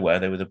from nowhere.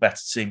 They were the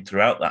better team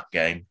throughout that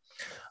game.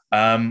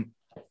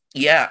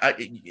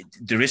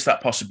 There is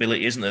that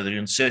possibility, isn't there? The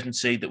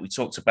uncertainty that we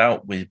talked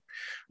about with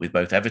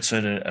both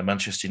Everton and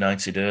Manchester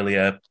United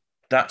earlier,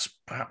 that's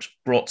perhaps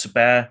brought to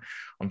bear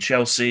on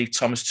Chelsea.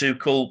 Thomas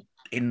Tuchel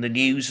in the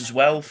news as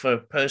well for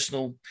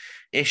personal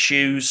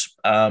issues,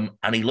 and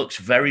he looks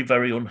very,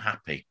 very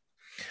unhappy.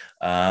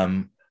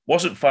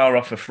 Wasn't far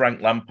off a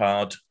Frank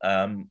Lampard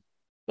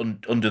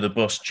under the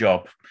bus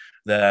job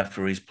there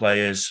for his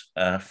players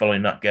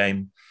following that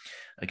game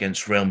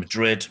against Real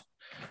Madrid.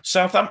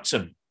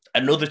 Southampton,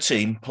 another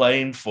team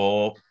playing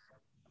for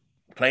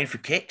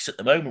kicks at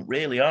the moment,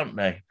 really, aren't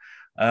they?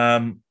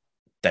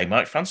 They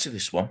might fancy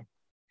this one.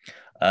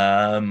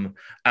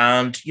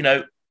 And, you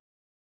know,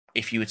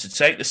 if you were to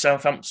take the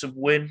Southampton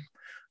win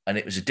and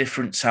it was a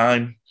different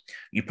time,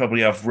 you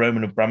probably have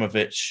Roman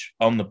Abramovich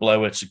on the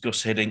blower to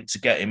Gus Hiddink to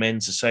get him in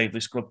to save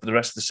this club for the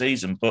rest of the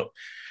season. But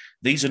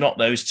these are not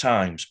those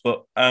times.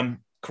 But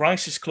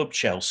crisis club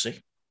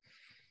Chelsea,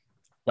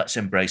 let's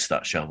embrace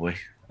that, shall we?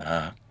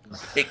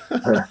 It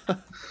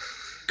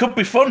could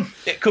be fun.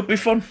 It could be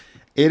fun.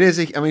 It is.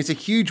 It's a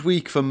huge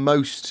week for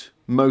most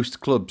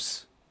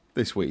clubs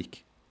this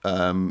week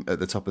at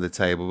the top of the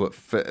table. But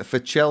for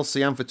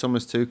Chelsea and for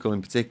Thomas Tuchel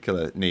in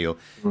particular, Neil,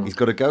 he's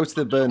got to go to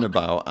the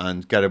Bernabeu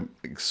and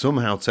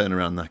somehow turn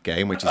around that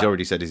game, which he's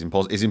already said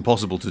is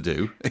impossible to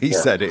do. He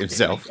said it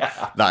himself.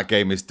 That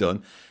game is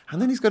done,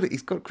 and then he's got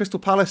Crystal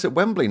Palace at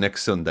Wembley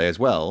next Sunday as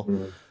well.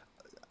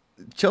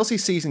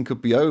 Chelsea's season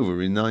could be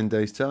over in 9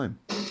 days' time.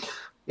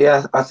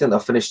 Yeah, I think they'll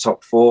finish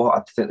top 4.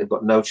 I think they've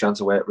got no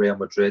chance away at Real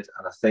Madrid.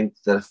 And I think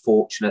they're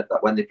fortunate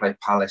that when they play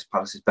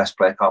Palace's best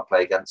player can't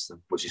play against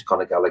them, which is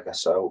Conor Gallagher.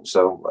 So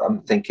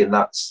I'm thinking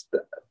that's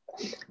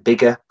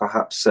bigger,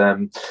 perhaps,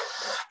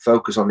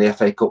 focus on the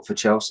FA Cup for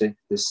Chelsea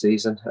this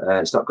season.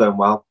 It's not going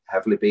well.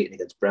 Heavily beaten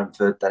against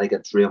Brentford, then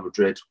against Real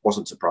Madrid.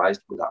 Wasn't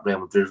surprised with that Real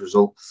Madrid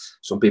result.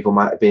 Some people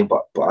might have been,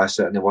 but I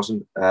certainly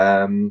wasn't.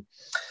 And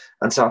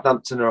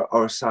Southampton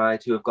are a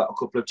side who have got a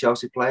couple of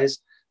Chelsea players.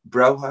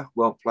 Broha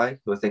won't play,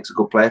 who I think is a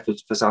good player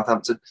for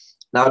Southampton.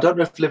 Now, I don't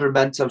know if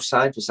Livramento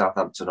signed for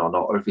Southampton or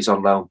not, or if he's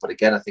on loan. But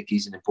again, I think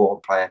he's an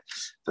important player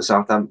for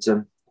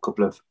Southampton. A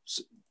couple of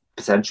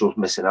potentials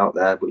missing out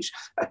there, which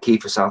are key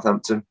for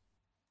Southampton.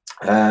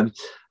 Then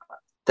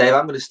Dave,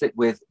 I'm going to stick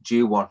with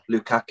due one,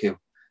 Lukaku.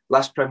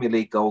 Last Premier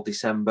League goal,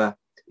 December.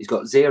 He's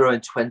got 0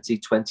 in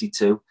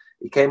 2022.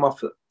 He came off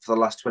for the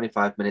last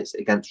 25 minutes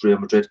against Real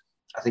Madrid.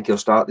 I think he'll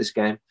start this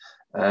game.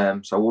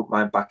 So I wouldn't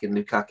mind backing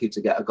Lukaku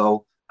to get a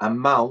goal. And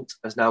Mount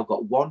has now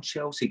got one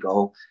Chelsea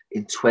goal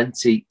in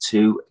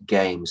 22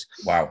 games.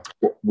 Wow.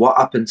 What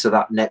happened to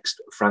that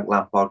next Frank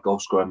Lampard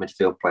goal-scorer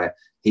midfield player?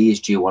 He is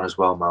due one as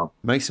well, Mount.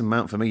 Mason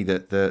Mount, for me,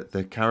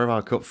 the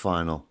Carabao Cup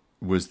final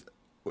was...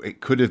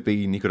 It could have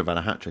been... He could have had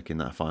a hat-trick in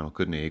that final,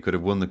 couldn't he? He could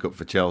have won the cup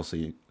for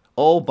Chelsea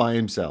all by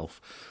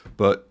himself.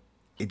 But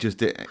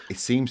it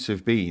seems to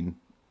have been...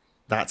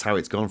 That's how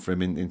it's gone for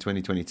him in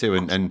 2022.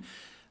 And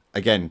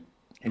again,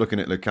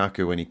 looking at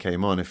Lukaku when he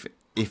came on, if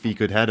he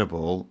could head a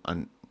ball,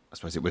 and I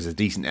suppose it was a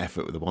decent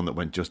effort with the one that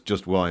went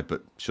just wide,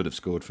 but should have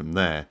scored from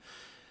there,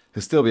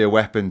 he'll still be a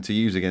weapon to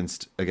use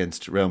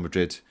against Real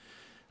Madrid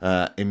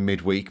in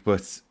midweek.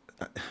 But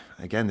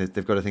again,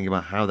 they've got to think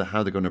about how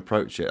they're going to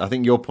approach it. I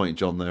think your point,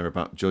 John, there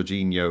about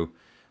Jorginho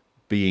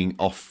being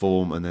off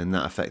form and then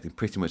that affecting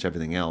pretty much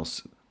everything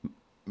else,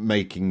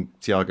 making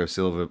Thiago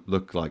Silva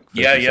look like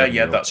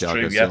that's Thiago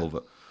true.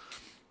 Silva.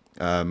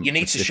 You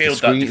need to shield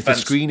that defense. If the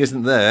screen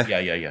isn't there,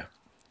 Yeah.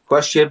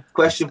 Question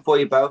for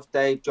you both,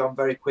 Dave, John,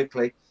 very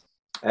quickly.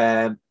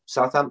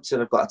 Southampton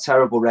have got a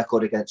terrible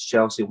record against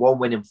Chelsea, 1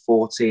 win in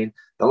 14.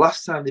 The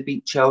last time they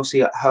beat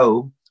Chelsea at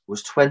home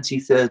was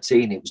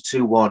 2013. It was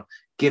 2-1.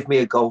 Give me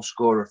a goal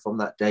scorer from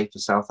that day for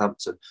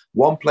Southampton.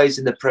 One plays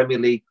in the Premier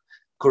League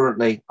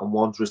currently and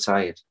one's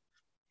retired.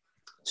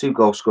 2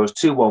 goal scorers,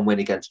 2-1 win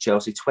against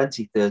Chelsea,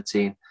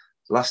 2013.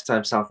 Last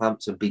time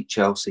Southampton beat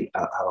Chelsea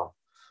at home.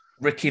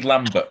 Ricky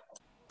Lambert.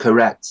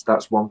 Correct.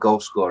 That's 1 goal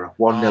scorer.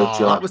 1-0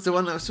 John. That was the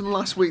one that was from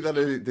last week that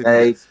I did.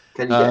 Dave,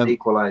 can you get an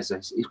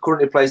equaliser? He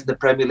currently plays in the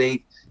Premier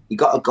League. He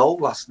got a goal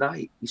last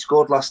night. He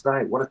scored last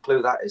night. What a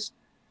clue that is.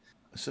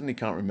 I suddenly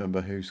can't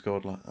remember who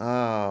scored.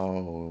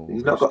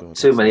 He's not got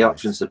too many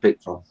options to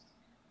pick from.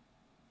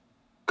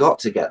 Got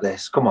to get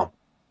this. Come on.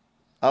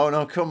 Oh,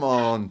 no, come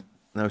on.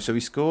 No, so he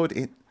scored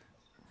in...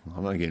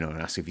 I'm not going to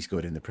ask if he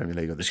scored in the Premier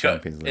League or the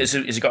Champions League. Has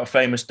he got a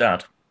famous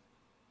dad?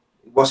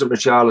 It wasn't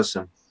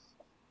Richarlison.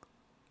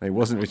 No, it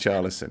wasn't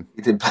Richarlison.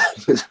 He didn't play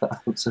for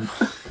Southampton.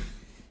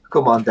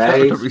 Come on,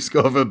 Dave. He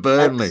scored for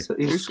Burnley.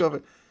 Who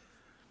scored?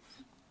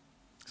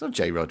 It's not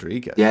Jay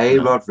Rodriguez.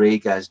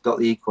 Rodriguez got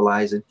the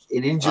equaliser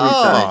in injury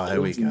time.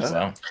 There we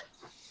go.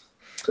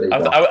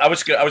 I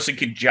was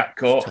thinking Jack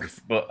Cork,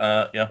 but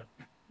yeah.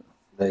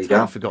 There you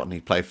go. I've forgotten he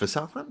played for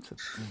Southampton.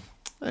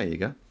 There you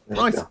go.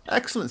 Right,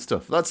 excellent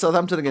stuff. That's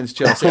Southampton against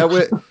Chelsea.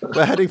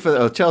 We're heading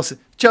for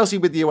Chelsea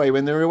with the away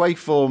win. Their away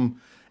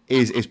form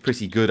is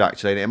pretty good,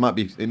 actually. And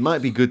it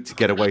might be good to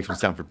get away from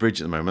Stamford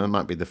Bridge at the moment. That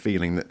might be the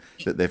feeling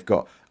that they've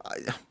got.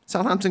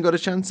 Southampton got a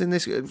chance in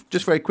this.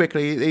 Just very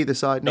quickly, either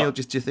side. Neil,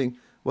 just do you think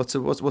what's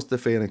the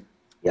feeling?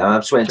 Yeah,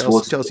 I'm swaying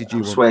towards Chelsea.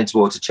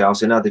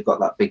 Chelsea. Now they've got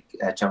that big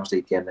Champions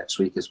League game next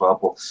week as well,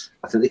 but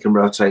I think they can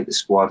rotate the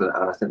squad, and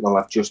I think they'll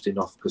have just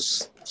enough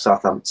because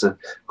Southampton,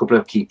 a couple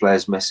of key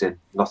players missing,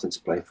 nothing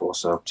to play for,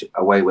 so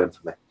away win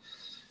for me.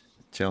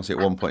 Chelsea at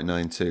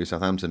 1.92,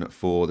 Southampton at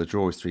 4. The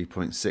draw is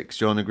 3.6.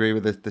 John, agree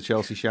with the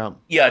Chelsea shout?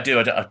 Yeah, I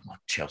do.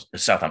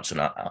 Southampton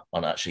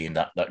aren't actually in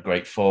that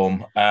great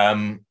form.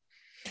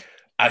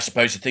 I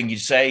suppose the thing you'd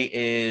say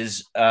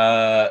is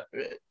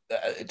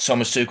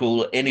Thomas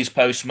Tuchel, in his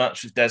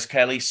post-match with Des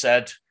Kelly,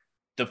 said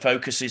the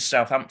focus is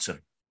Southampton.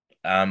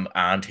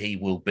 And he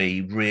will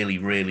be really,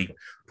 really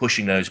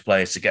pushing those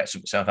players to get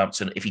some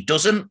Southampton. If he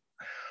doesn't,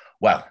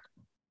 well,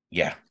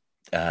 yeah,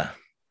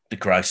 the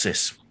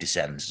crisis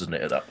descends, doesn't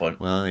it, at that point?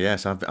 Well,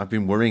 yes, I've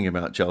been worrying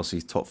about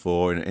Chelsea's top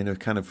 4 in a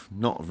kind of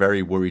not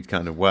very worried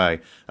kind of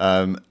way,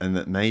 and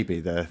that maybe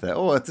they're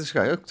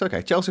it's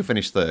okay. Chelsea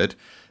finished 3rd.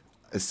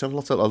 There's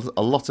still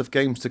a lot of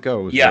games to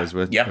go, as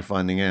we're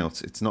finding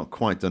out. It's not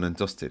quite done and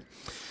dusted.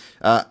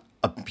 A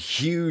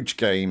huge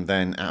game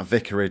then at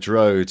Vicarage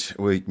Road.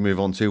 We move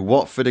on to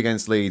Watford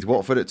against Leeds.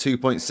 Watford at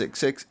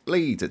 2.66,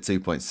 Leeds at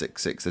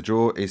 2.66. The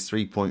draw is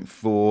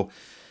 3.4.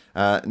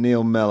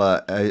 Neil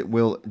Mellor,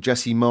 will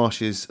Jesse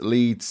Marsh's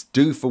Leeds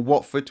do for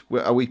Watford?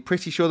 Are we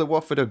pretty sure that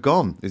Watford are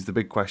gone, is the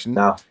big question.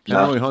 No. Can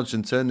Roy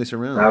Hodgson turn this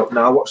around?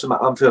 No, I watched them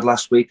at Anfield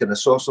last week and I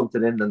saw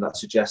something in them that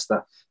suggests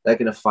that they're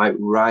going to fight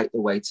right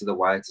the way to the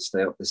wire to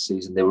stay up this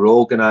season. They were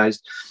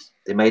organised.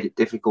 They made it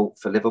difficult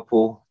for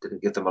Liverpool,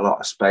 didn't give them a lot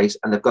of space,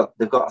 and they've got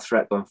a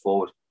threat going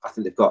forward. I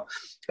think they've got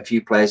a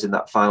few players in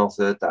that final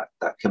third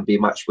that can be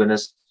match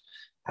winners.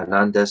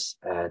 Hernandez,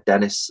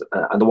 Dennis,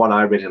 and the one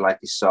I really like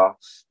is Sarr.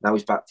 Now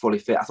he's back fully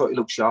fit. I thought he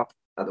looked sharp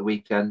at the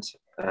weekend.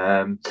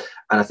 And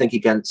I think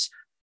against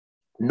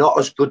not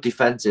as good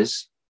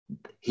defences,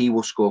 he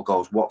will score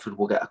goals. Watford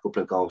will get a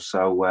couple of goals.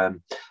 So, I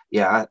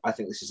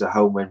think this is a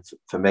home win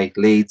for me.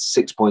 Leeds,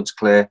 6 points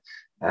clear.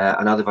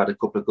 I know they've had a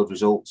couple of good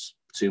results,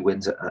 2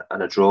 wins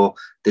and a draw.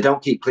 They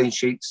don't keep clean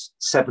sheets.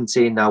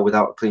 17 now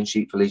without a clean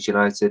sheet for Leeds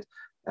United.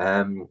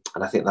 And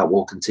I think that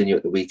will continue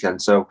at the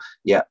weekend. So,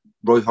 yeah,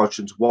 Roy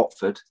Hodgson's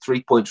Watford,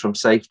 3 points from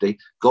safety.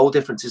 Goal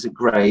difference isn't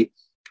great,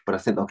 but I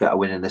think they'll get a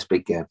win in this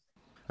big game.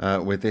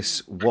 with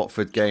this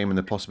Watford game and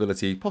the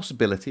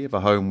possibility of a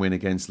home win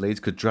against Leeds.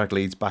 Could drag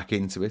Leeds back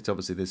into it.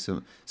 Obviously, there's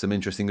some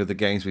interesting other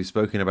games. We've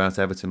spoken about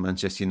Everton,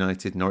 Manchester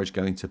United, Norwich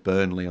going to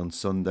Burnley on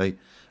Sunday.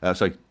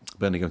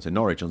 Burnley going to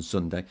Norwich on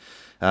Sunday.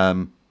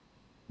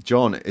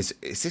 John, is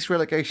this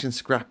relegation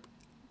scrap,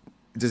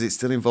 does it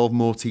still involve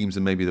more teams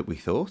than maybe that we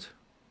thought?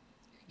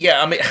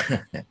 Yeah, I mean,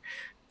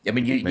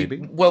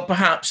 well,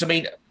 perhaps. I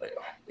mean,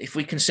 if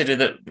we consider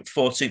that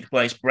 14th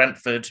place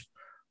Brentford,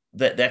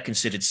 they're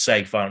considered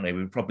safe, aren't they?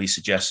 We would probably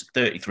suggest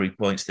 33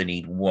 points. They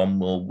need one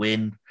more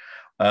win.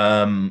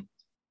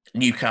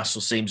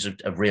 Newcastle seems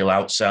a real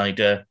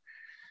outsider.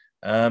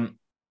 And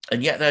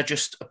yet they're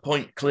just a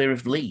point clear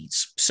of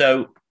Leeds.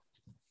 So,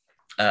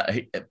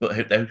 but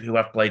who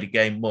have played a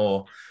game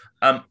more.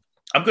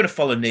 I'm going to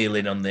follow Neil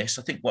in on this.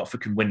 I think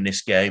Watford can win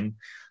this game.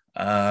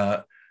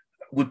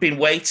 We've been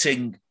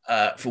waiting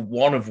for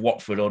one of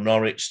Watford or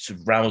Norwich to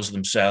rouse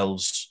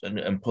themselves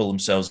and pull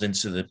themselves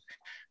into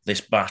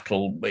this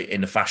battle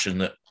in the fashion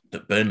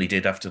that Burnley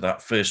did after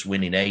that first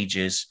win in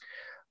ages.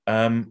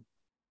 And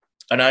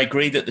I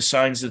agree that the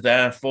signs are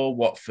there for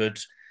Watford.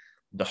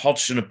 The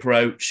Hodgson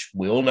approach,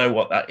 we all know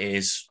what that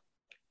is.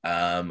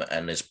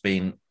 And there's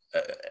been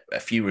a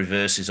few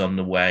reverses on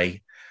the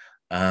way.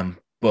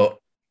 But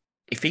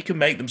if he can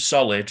make them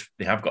solid,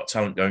 they have got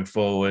talent going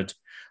forward.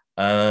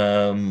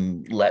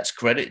 Let's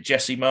credit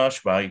Jesse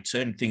Marsh by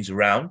turning things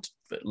around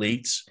at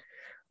Leeds.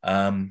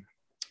 But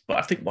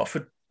I think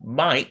Watford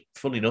might,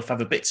 funnily enough,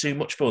 have a bit too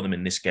much for them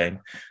in this game.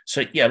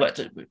 So, yeah,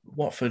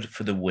 Watford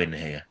for the win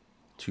here.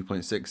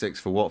 2.66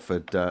 for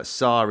Watford.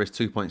 Sarr is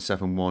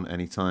 2.71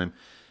 anytime.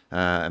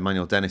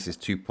 Emmanuel Dennis is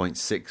 2.6.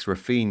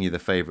 Rafinha, the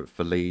favourite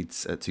for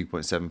Leeds, at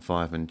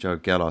 2.75, and Joe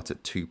Gellart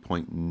at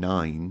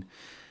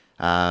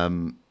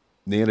 2.9.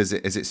 Neil, is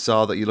it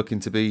Sarr that you're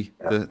looking to be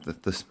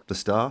the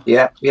star?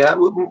 Yeah.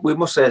 We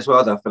must say as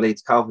well, though, for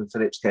Leeds, Calvin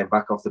Phillips came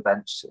back off the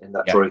bench in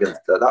that draw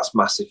against. That's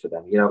massive for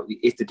them. You know,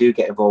 if they do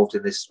get involved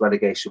in this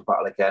relegation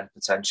battle again,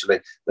 potentially,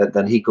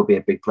 then he could be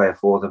a big player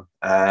for them.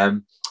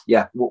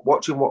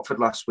 Watching Watford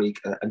last week,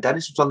 and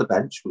Dennis was on the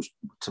bench, which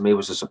to me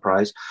was a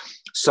surprise.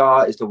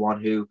 Sarr is the one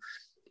who,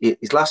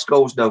 his last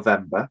goal was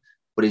November,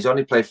 but he's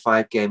only played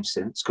 5 games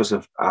since because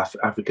of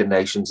African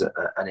nations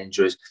and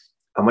injuries.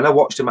 And when I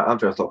watched him at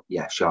Anfield, I thought,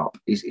 yeah, sharp.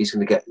 He's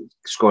going to get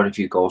scoring a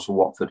few goals for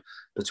Watford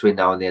between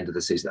now and the end of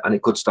the season. And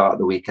it could start at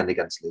the weekend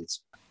against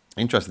Leeds.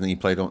 Interesting that he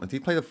played on. Did he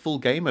play the full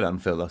game at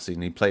Anfield last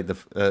season? He played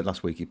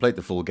last week. He played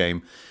the full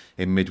game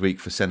in midweek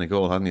for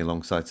Senegal, hadn't he,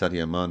 alongside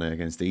Sadio Mane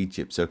against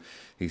Egypt. So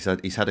he's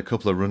had a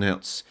couple of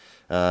runouts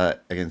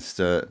against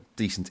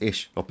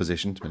decent-ish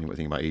opposition, depending on what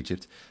you think about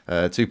Egypt.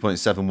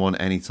 2.71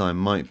 anytime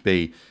might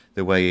be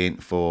the way in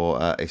for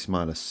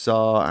Ismaila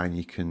Sarr, and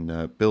you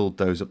can build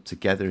those up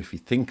together. If you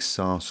think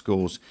Sarr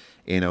scores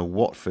in a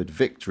Watford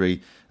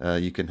victory,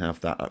 you can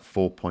have that at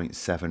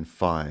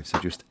 4.75. So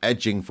just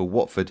edging for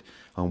Watford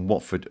on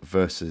Watford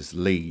versus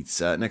Leeds.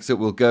 Next up,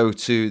 we'll go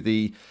to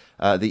the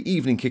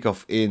evening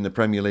kickoff in the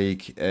Premier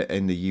League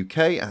in the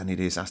UK, and it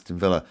is Aston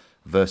Villa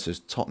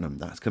versus Tottenham.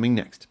 That's coming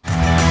next.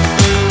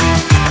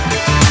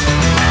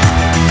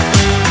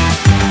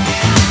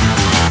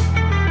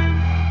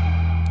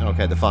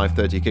 Okay, the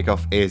 5:30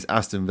 kickoff is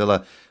Aston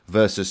Villa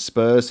versus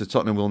Spurs. So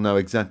Tottenham will know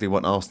exactly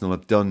what Arsenal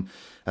have done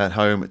at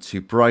home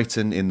to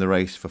Brighton in the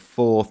race for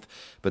 4th.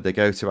 But they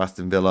go to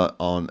Aston Villa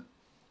on,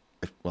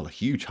 a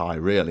huge high,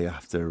 really,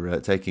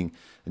 after taking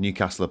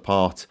Newcastle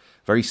apart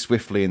very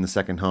swiftly in the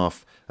second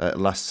half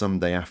last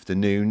Sunday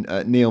afternoon.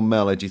 Neil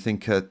Mellor, do you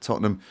think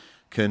Tottenham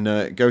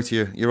can go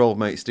to your old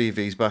mate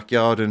Stevie's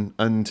backyard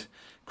and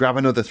grab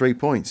another 3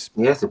 points?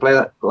 Yeah, if they play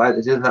like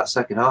they did in that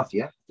second half,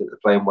 yeah. I think they're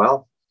playing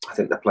well. I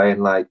think they're playing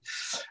like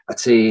a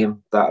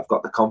team that have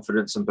got the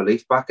confidence and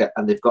belief back,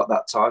 and they've got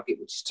that target,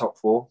 which is top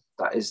 4.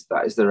 That is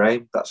their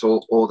aim. That's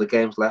all the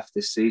games left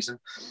this season.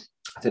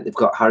 I think they've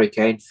got Harry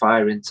Kane,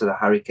 fire into the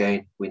Harry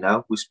Kane we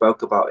know. We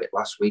spoke about it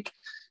last week.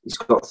 He's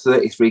got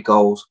 33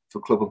 goals for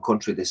club and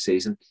country this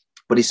season,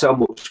 but he's so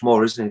much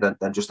more, isn't he,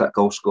 than just that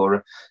goal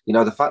scorer. You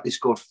know, the fact he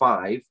scored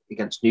 5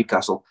 against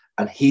Newcastle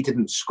and he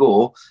didn't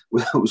score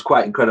was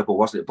quite incredible,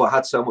 wasn't it? But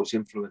had so much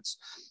influence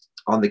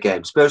on the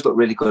game. Spurs look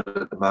really good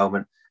at the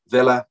moment.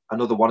 Villa,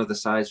 another one of the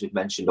sides we've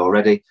mentioned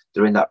already.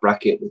 They're in that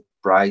bracket with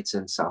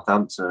Brighton,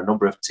 Southampton, a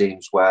number of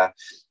teams where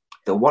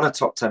they'll want a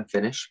top 10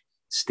 finish.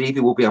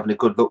 Stevie will be having a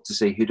good look to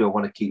see who do I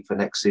want to keep for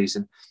next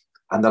season.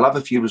 And they'll have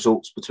a few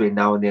results between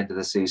now and the end of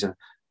the season.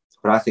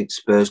 But I think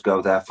Spurs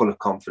go there full of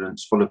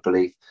confidence, full of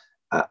belief,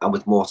 and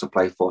with more to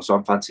play for. So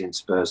I'm fancying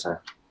Spurs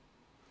there.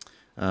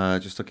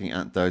 Just looking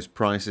at those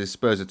prices,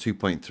 Spurs are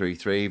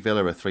 2.33,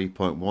 Villa are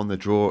 3.1, the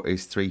draw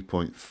is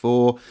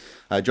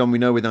 3.4. John, we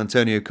know with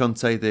Antonio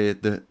Conte,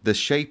 the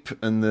shape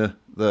and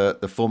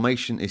the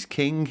formation is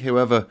king.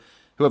 Whoever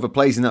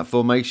plays in that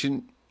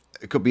formation,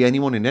 it could be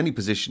anyone in any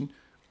position,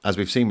 as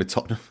we've seen with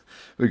Tottenham.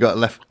 We've got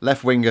a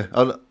left winger,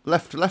 a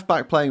left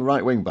back playing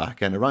right wing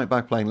back, and a right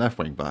back playing left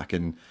wing back,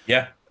 and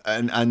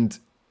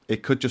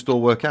it could just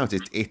all work out.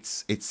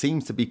 It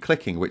seems to be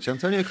clicking, which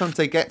Antonio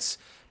Conte gets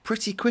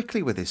pretty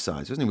quickly with his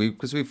sides, doesn't he?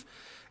 Because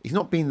he's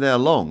not been there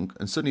long,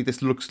 and suddenly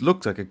this looks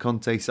like a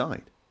Conte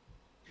side.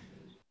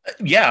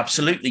 Yeah,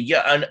 absolutely.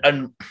 Yeah,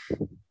 and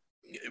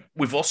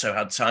we've also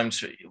had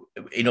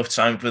enough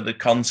time for the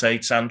Conte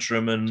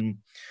tantrum and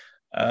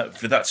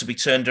for that to be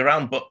turned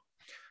around. But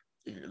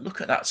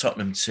look at that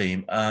Tottenham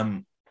team.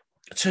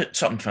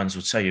 Tottenham fans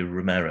will tell you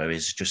Romero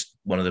is just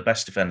one of the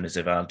best defenders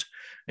they've had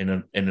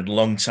in a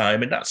long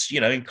time, and that's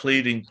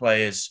including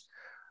players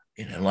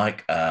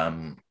like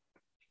the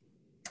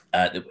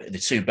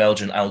two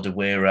Belgian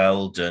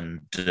Alderweireld and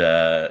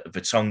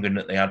Vertonghen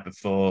that they had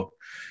before.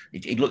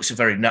 He looks a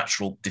very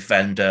natural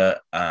defender.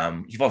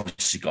 You've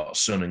obviously got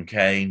Son and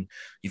Kane.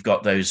 You've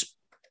got those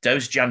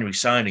January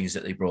signings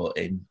that they brought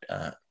in,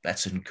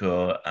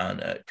 Betancourt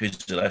and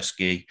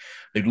Kuzelewski,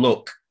 who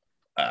look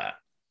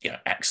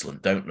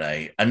excellent, don't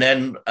they? And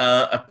then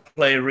a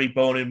player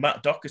reborn in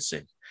Matt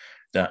Doherty,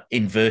 that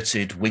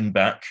inverted wing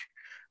back.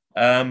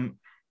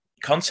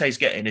 Conte's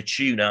getting a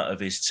tune out of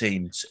his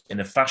teams in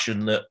a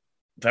fashion that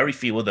very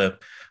few other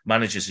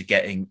managers are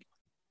getting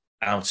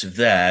out of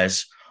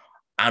theirs.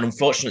 And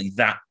unfortunately,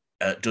 that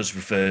does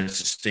refer to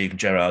Steven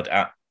Gerrard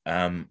at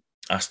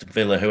Aston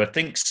Villa, who I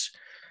think's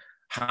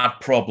had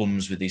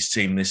problems with his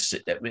team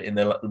in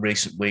the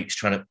recent weeks,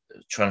 trying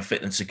to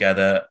fit them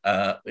together.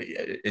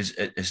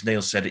 As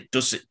Neil said, it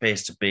does appear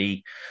to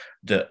be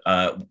that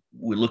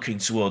we're looking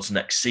towards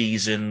next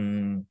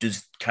season.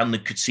 Can the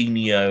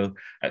Coutinho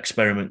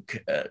experiment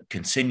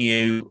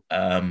continue?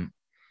 Aston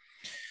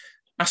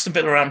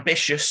Villa are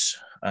ambitious.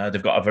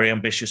 They've got a very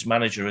ambitious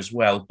manager as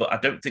well, but I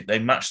don't think they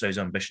match those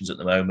ambitions at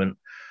the moment.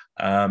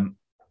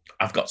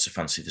 I've got to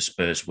fancy the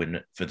Spurs win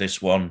for this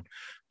one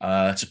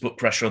to put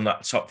pressure on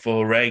that top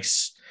four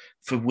race,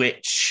 for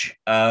which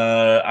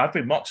I've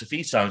been mocked a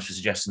few times for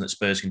suggesting that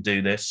Spurs can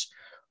do this,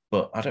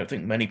 but I don't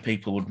think many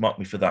people would mock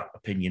me for that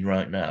opinion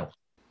right now.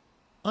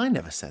 I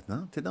never said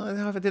that, did I?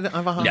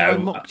 Have I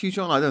mocked you,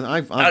 John? I don't. I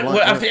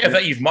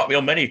think you've mocked me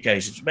on many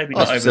occasions. Maybe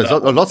not over there's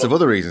that. Lots of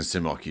other reasons to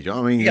mock you,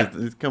 John. I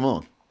mean, come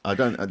on. I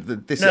don't. I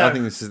think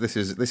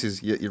this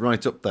is you're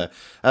right up there.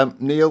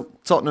 Neil,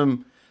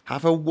 Tottenham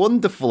have a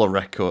wonderful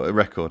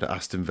record at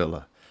Aston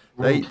Villa.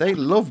 They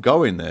love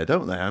going there,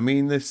 don't they? I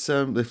mean,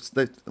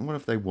 what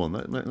have they won?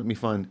 Let me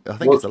find. I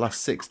think it's the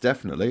last 6,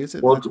 definitely. Is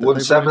it? Won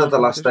 7 of the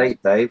last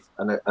 8, Dave.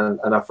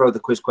 And I throw the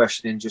quiz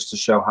question in just to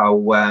show how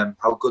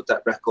good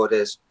that record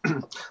is.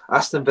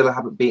 Aston Villa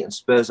haven't beaten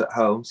Spurs at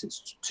home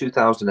since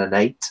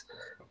 2008.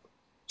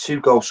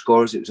 2 goal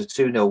scorers. It was a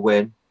 2-0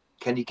 win.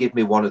 Can you give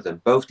me one of them?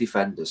 Both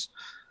defenders.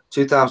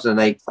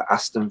 2008 for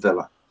Aston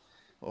Villa.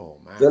 Oh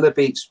man! Villa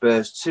beat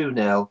Spurs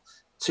 2-0.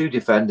 2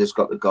 defenders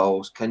got the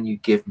goals. Can you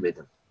give me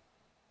them?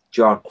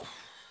 John.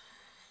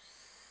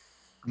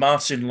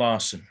 Martin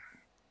Larsson.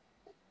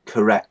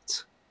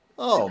 Correct.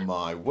 Oh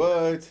my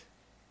word.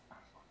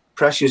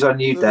 Pressure's on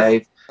you,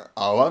 Dave.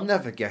 Oh, I'm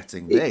never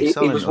getting this.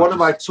 He was one of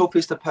my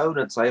toughest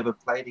opponents I ever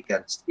played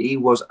against. He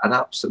was an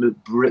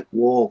absolute brick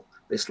wall,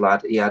 this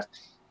lad. He had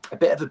a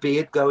bit of a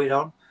beard going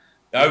on.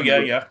 Oh,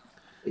 yeah.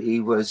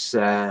 He was...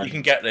 you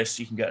can get this.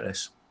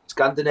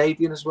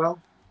 Scandinavian as well.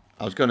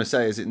 I was going to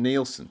say, is it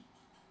Nielsen?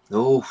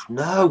 Oh,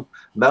 no.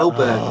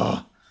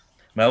 Melberg.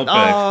 Melberg. Oh,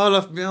 I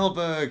love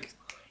Melberg.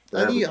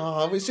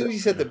 As soon as you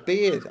said the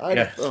beard,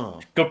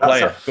 Good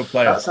player.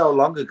 That's how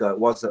long ago it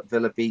was that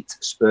Villa beat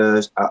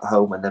Spurs at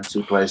home and them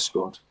 2 players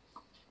scored.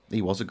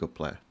 He was a good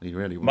player. He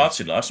really was.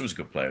 Martin Larsson was a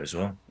good player as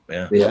well.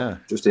 Yeah.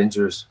 Just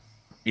injuries.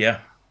 Yeah.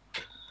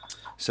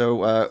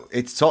 So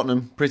it's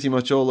Tottenham pretty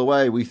much all the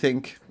way, we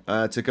think,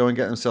 to go and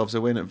get themselves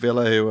a win at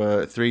Villa, who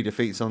are 3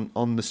 defeats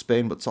on the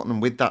spin. But Tottenham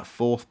with that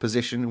 4th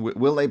position.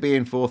 Will they be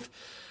in 4th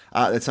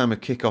at the time of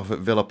kickoff at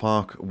Villa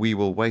Park? We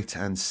will wait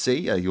and see.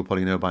 You'll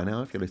probably know by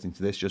now if you're listening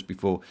to this just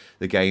before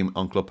the game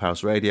on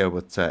Clubhouse Radio.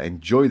 But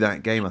enjoy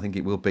that game. I think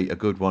it will be a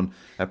good one,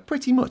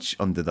 pretty much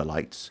under the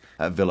lights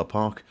at Villa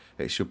Park.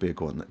 It should be a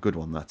good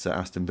one. That's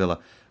Aston Villa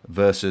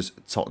versus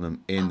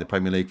Tottenham in the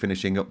Premier League,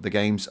 finishing up the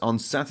games on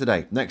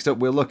Saturday. Next up,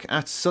 we'll look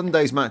at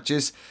Sunday's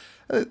matches.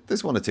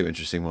 There's 1 or 2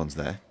 interesting ones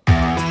there.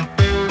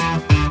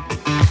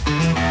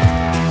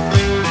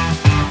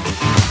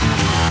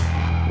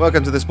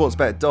 Welcome to the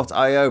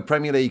sportsbet.io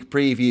Premier League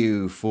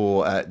preview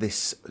for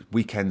this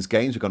weekend's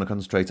games. We're going to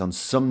concentrate on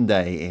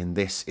Sunday in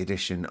this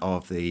edition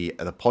of the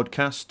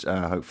podcast.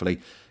 Hopefully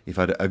you've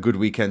had a good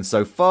weekend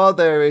so far.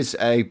 There is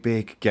a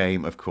big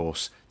game, of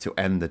course, to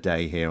end the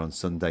day here on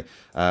Sunday.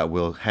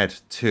 We'll head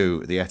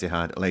to the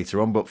Etihad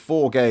later on, but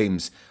 4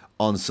 games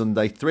on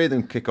Sunday. 3 of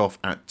them kick off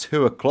at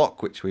 2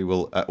 o'clock, which we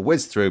will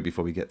whiz through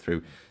before we get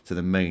through to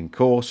the main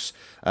course.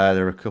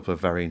 There are a couple of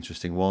very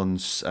interesting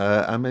ones,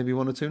 and maybe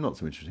 1 or 2 not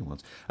so interesting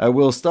ones.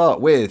 We'll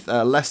start with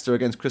Leicester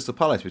against Crystal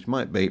Palace, which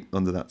might be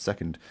under that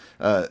second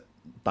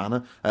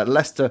banner.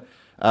 Leicester,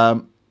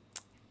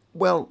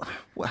 well,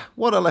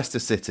 what are Leicester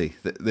City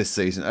this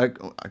season?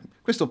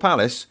 Crystal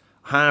Palace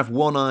have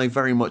one eye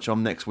very much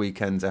on next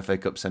weekend's FA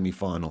Cup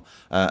semi-final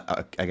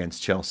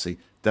against Chelsea,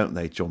 don't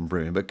they, John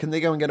Brewin? But can they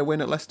go and get a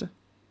win at Leicester?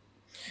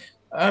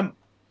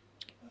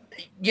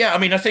 Yeah, I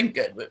mean,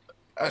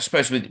 I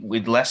suppose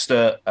with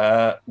Leicester,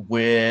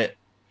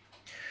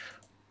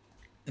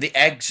 the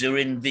eggs are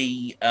in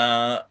the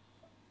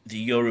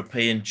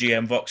European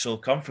GM Vauxhall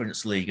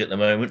Conference League at the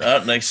moment,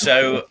 aren't they?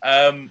 So,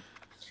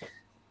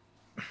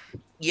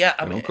 yeah,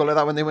 I They mean, won't call it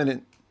that when they win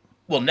it.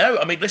 well, no,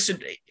 I mean, listen,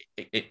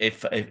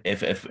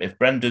 if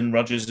Brendan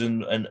Rodgers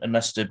and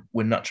Leicester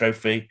win that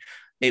trophy,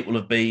 it will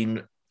have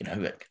been,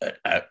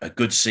 a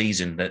good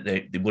season. That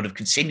they would have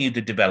continued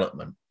the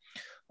development,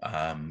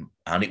 and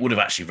it would have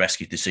actually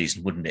rescued the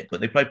season, wouldn't it?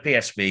 But they play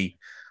PSV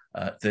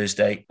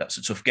Thursday. That's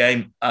a tough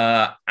game,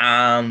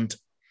 and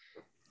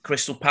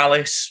Crystal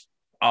Palace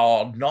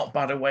are not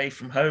bad away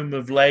from home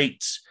of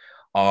late.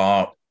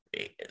 Are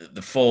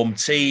the form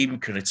team,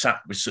 can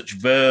attack with such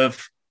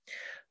verve.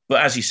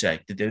 But as you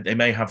say, they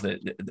may have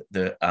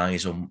the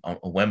eyes on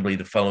Wembley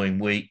the following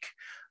week.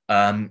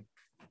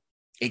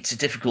 It's a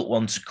difficult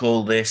one to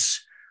call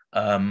this.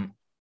 I'd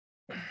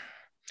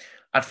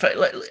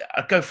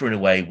go for an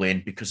away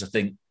win because I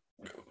think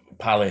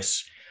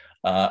Palace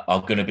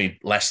are going to be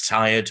less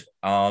tired,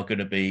 are going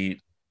to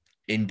be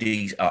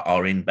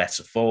are in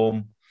better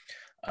form.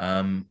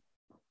 I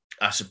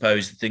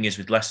suppose the thing is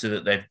with Leicester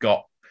that they've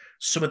got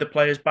some of the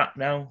players back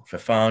now,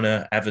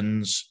 Fofana,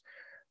 Evans,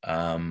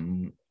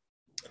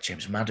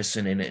 James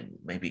Maddison in it,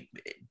 maybe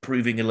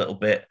improving a little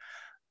bit.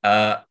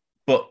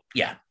 But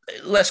yeah,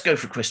 let's go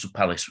for Crystal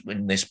Palace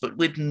in this, but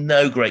with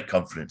no great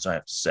confidence, I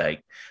have to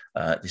say.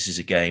 This is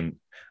a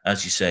game,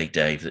 as you say,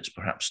 Dave, that's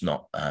perhaps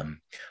not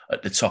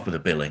at the top of the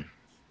billing.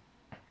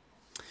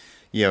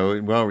 Yeah,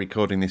 we are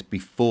recording this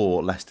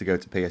before Leicester go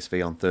to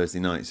PSV on Thursday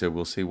night, so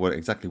we'll see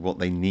exactly what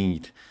they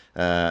need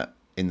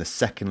in the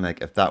second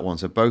leg of that one.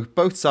 So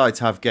both sides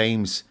have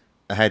games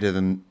ahead of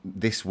them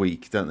this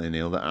week, don't they,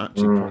 Neil? That are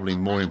actually probably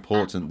more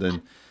important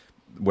than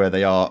where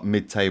they are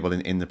mid-table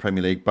in the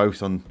Premier League,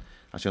 both on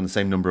the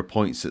same number of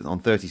points, on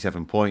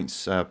 37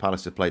 points.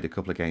 Palace have played a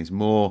couple of games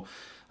more.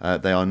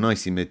 They are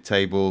nicely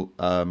mid-table.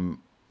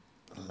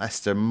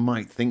 Leicester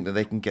might think that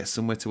they can get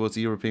somewhere towards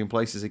the European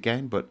places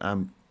again, but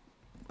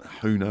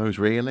who knows,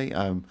 really?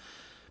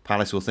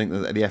 Palace will think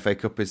that the FA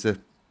Cup is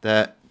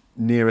their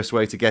nearest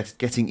way to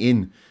getting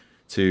in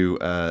to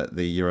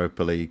the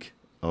Europa League,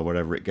 or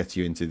whatever it gets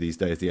you into these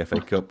days, the FA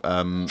Cup.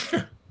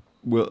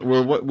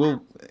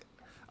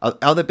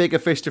 Are there bigger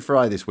fish to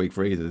fry this week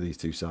for either of these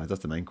two sides?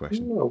 That's the main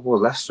question. Well,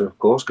 Leicester, of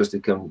course, because they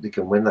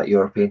can win that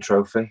European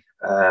trophy.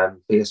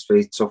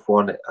 PSV, tough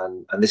one,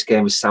 and this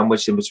game is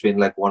sandwiched in between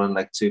leg 1 and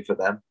leg 2 for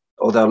them.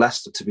 Although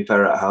Leicester, to be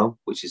fair, at home,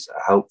 which is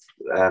a help,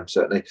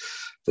 certainly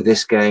for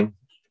this game.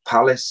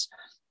 Palace,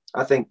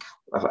 I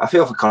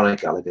feel for Conor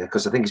Gallagher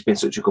because I think he's been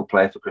such a good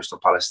player for Crystal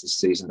Palace this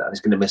season, and he's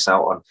going to miss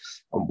out on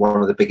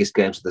one of the biggest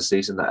games of the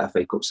season, that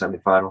FA Cup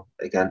semi-final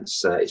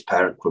against his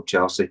parent club,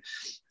 Chelsea.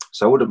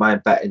 So I wouldn't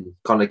mind betting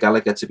Conor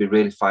Gallagher to be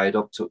really fired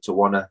up to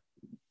want to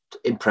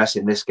impress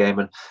in this game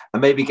and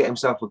maybe get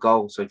himself a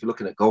goal. So if you're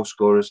looking at goal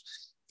scorers,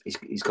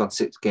 he's gone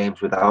 6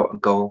 games without a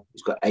goal.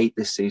 He's got 8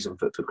 this season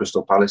for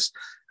Crystal Palace.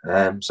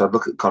 So I'd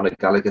look at Conor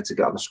Gallagher to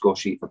get on the score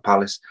sheet for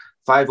Palace.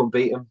 5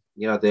 unbeaten.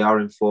 They are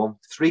in form.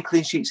 3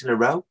 clean sheets in a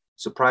row.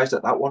 Surprised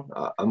at that one,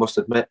 I must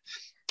admit.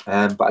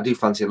 But I do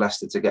fancy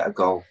Leicester to get a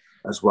goal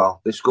as well.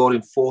 They've scored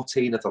in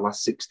 14 of the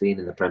last 16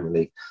 in the Premier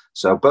League.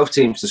 So both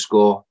teams to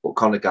score, but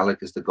Conor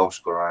Gallagher's the goal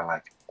scorer I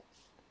like.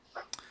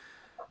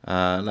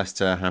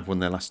 Leicester have won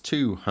their last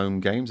 2 home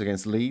games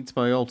against Leeds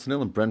by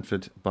 0-0 and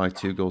Brentford by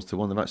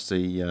 2-1. They've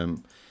actually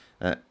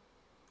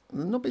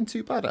not been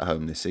too bad at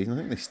home this season. I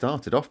think they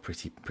started off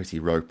pretty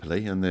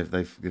ropily, and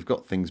they've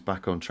got things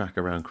back on track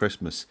around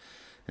Christmas.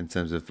 In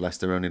terms of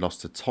Leicester, only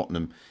lost to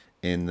Tottenham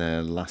in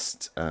their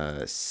last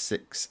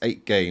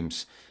 8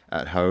 games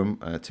at home.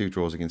 2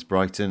 draws against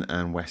Brighton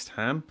and West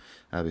Ham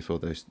before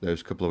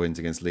those couple of wins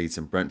against Leeds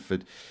and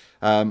Brentford.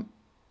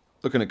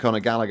 Looking at Conor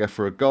Gallagher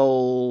for a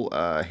goal,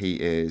 he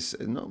is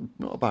not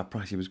a bad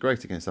price. He was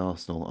great against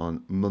Arsenal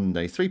on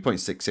Monday.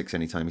 3.66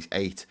 anytime. He's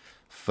 8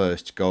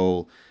 first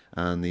goal.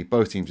 And the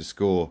both teams to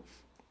score,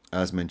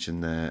 as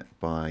mentioned there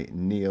by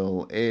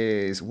Neil,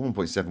 is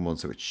 1.71,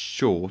 so it's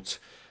short.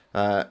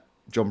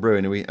 John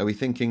Bruin, are we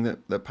thinking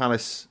that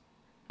Palace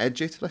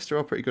edge it? Leicester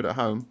are pretty good at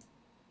home.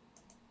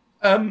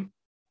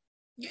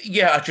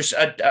 Yeah,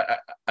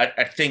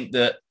 I think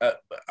that I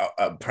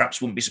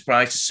perhaps wouldn't be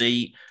surprised to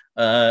see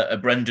a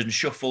Brendan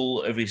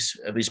shuffle of his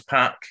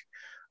pack.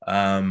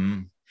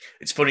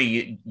 It's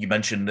funny you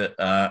mentioned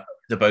that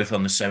they're both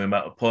on the same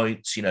amount of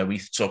points. We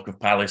talk of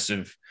Palace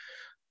of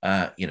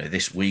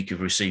this week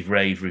have received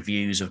rave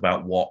reviews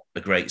about what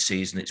a great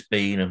season it's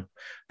been and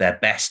their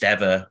best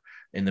ever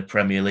in the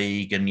Premier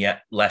League, and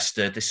yet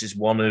Leicester, this is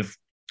one of,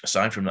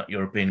 aside from that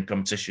European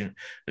competition,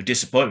 of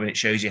disappointment. It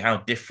shows you how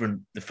different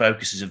the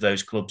focuses of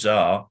those clubs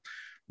are.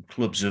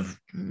 Clubs of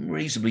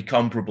reasonably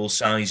comparable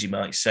size, you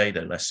might say,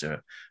 though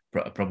Leicester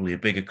are probably a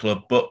bigger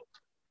club. But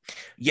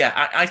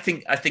yeah, I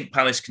think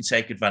Palace can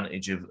take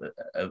advantage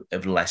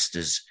of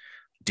Leicester's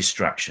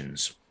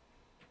distractions.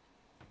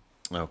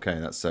 Okay,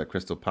 that's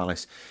Crystal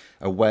Palace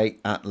away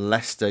at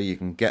Leicester. You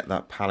can get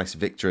that Palace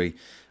victory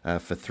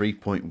for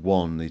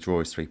 3.1. The draw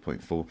is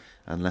 3.4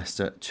 and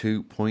Leicester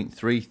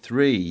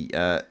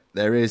 2.33.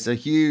 There is a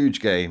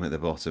huge game at the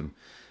bottom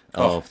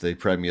of the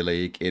Premier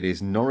League. It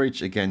is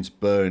Norwich against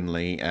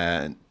Burnley.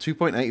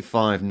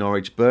 2.85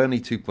 Norwich, Burnley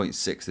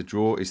 2.6. The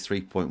draw is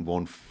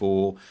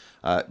 3.14.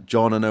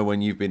 John, I know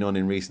when you've been on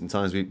in recent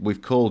times,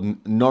 we've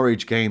called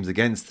Norwich games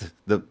against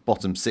the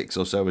bottom six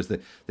or so as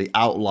the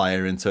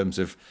outlier in terms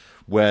of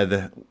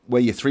where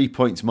your 3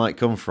 points might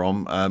come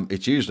from.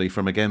 It's usually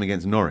from a game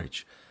against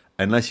Norwich,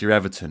 unless you're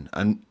Everton.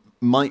 And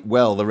might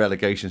well the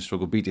relegation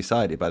struggle be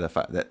decided by the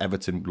fact that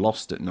Everton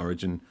lost at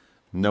Norwich and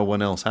no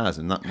one else has,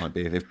 and that might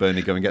be if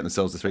Burnley go and get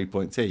themselves the 3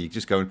 points here. You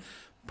just go and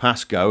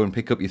pass go and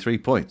pick up your 3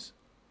 points.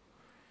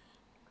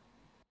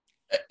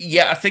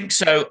 Yeah, I think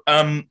so.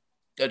 I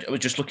was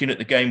just looking at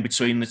the game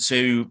between the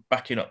two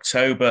back in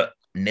October,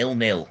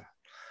 0-0,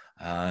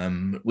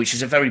 which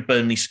is a very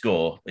Burnley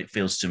score, it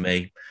feels to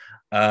me.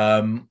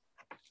 I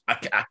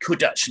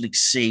could actually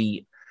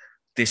see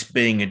this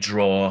being a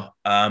draw.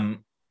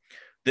 Burnley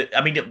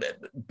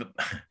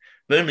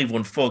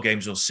won 4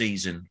 games all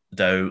season,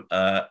 though.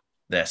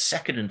 Their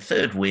second and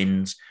third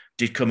wins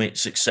did come in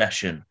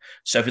succession.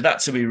 So for that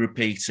to be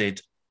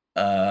repeated,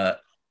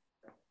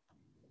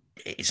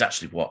 it's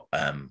actually what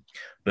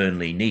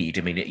Burnley need.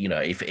 I mean,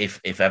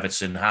 if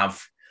Everton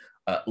have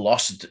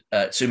lost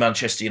to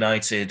Manchester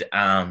United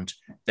and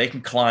they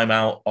can climb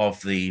out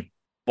of the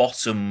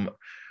bottom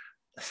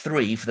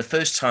 3 for the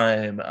first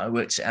time, I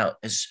worked it out,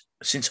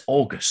 since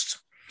August.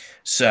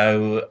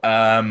 So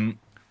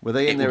were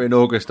they in there in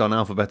August on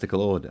alphabetical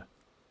order?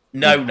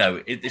 No.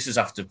 This is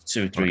after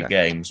 2 or 3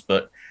 games,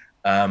 but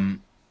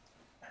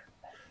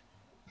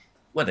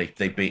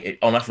they beat it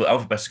on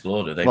alphabetical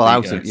order. They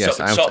beat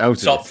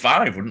top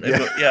 5, wouldn't they?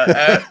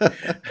 Yeah.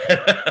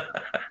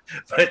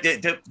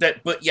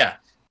 But yeah,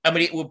 I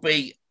mean, it would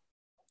be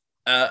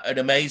an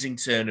amazing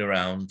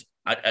turnaround.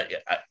 I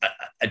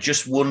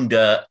just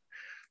wonder.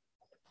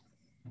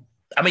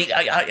 I mean,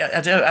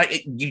 I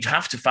don't. You'd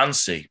have to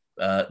fancy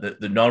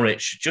the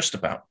Norwich just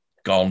about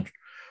gone.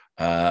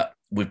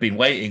 We've been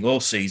waiting all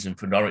season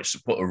for Norwich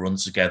to put a run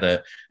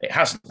together. It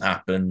hasn't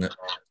happened.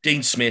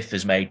 Dean Smith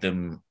has made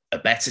them a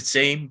better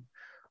team,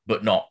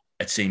 but not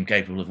a team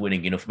capable of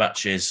winning enough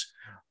matches.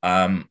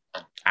 And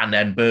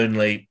then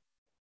Burnley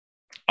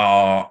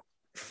are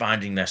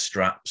finding their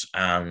straps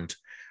and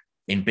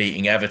in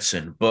beating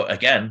Everton. But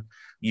again,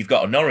 you've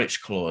got a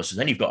Norwich clause and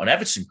then you've got an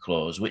Everton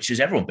clause, which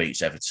is everyone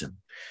beats Everton.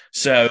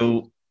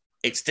 So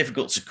it's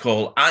difficult to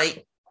call.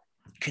 I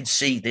can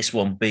see this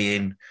one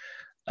being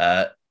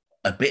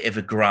a bit of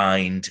a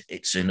grind.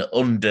 It's an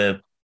under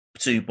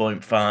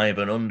 2.5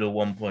 and under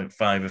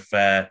 1.5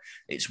 affair.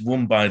 It's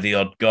won by the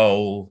odd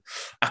goal.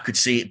 I could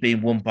see it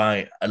being won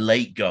by a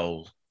late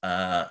goal.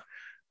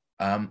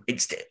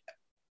 It's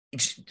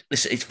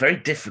very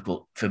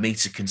difficult for me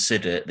to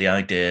consider the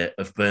idea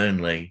of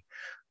Burnley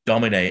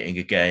dominating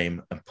a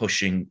game and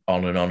pushing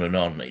on and on and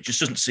on. It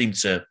just doesn't seem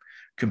to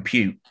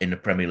compute in the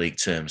Premier League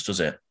terms, does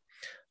it?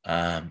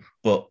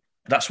 But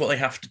that's what they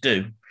have to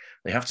do.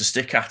 They have to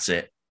stick at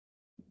it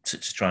to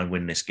try and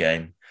win this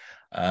game.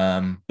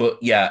 But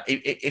yeah,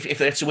 if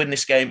they're to win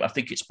this game, I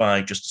think it's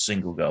by just a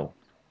single goal.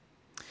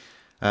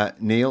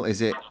 Neil,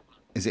 is it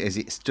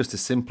just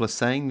as simple as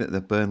saying that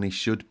the Burnley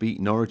should beat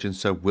Norwich and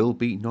so will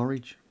beat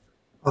Norwich?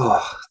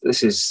 Oh,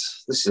 this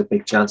is a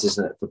big chance,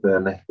 isn't it, for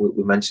Burnley?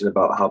 We mentioned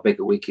about how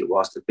big a week it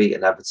was to beat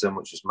an Everton,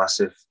 which was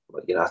massive.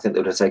 But, I think they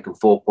would have taken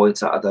 4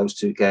 points out of those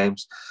 2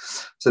 games.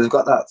 So they've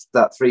got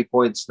that 3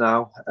 points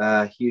now.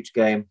 Huge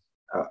game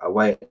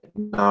away at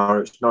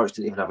Norwich. Norwich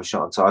didn't even have a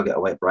shot on target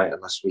away at Brighton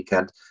last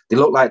weekend. They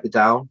look like they're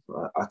down.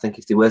 I think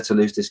if they were to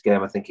lose this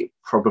game, I think it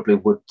probably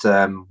would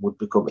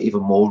become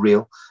even more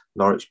real.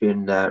 Norwich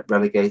being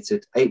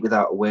relegated, 8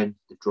 without a win.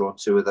 They've drawn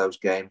 2 of those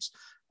games.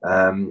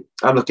 I'm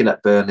looking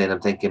at Burnley and I'm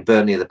thinking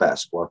Burnley are the better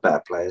squad,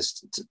 better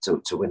players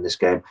to win this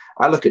game.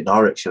 I look at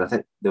Norwich and I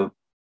think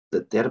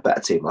they had a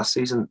better team last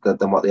season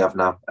than what they have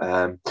now.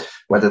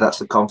 Whether that's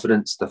the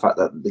confidence, the fact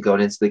that they're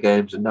going into the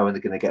games and knowing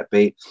they're going to get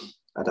beat,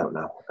 I don't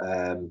know.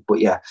 But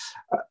yeah,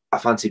 I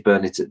fancy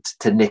Burnley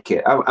to nick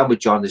it. I'm with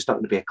John. There's not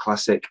going to be a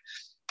classic.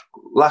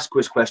 Last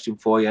quiz question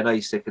for you. I know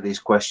you're sick of these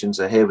questions,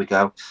 so here we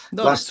go.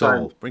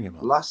 Bring him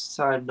on. Last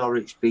time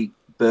Norwich beat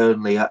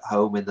Burnley at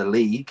home in the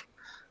league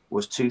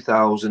was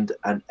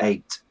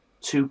 2008.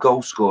 2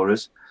 goal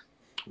scorers.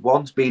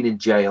 One's been in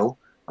jail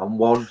and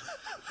one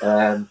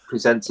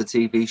presents a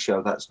TV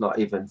show that's not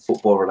even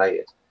football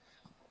related.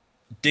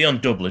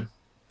 Dion Dublin.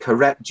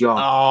 Correct, John.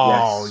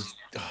 Oh,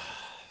 yes.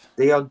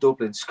 Dion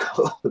Dublin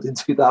scored in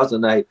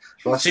 2008.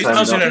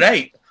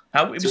 2008?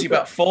 Was he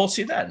about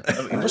 40 then?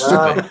 He must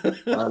have been.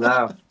 I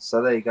know.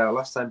 So there you go.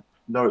 Last time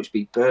Norwich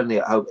beat Burnley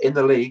at home in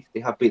the league,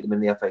 they have beat them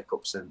in the FA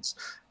Cup since.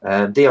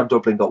 Dion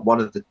Dublin got one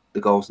of the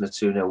goals in a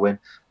 2-0 win.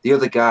 The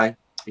other guy,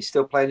 he's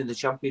still playing in the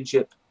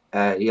Championship.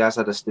 He has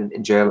had a stint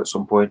in jail at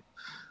some point.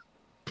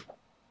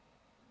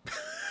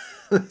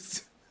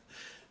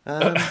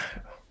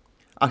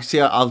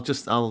 Actually,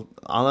 I'll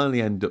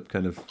only end up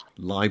kind of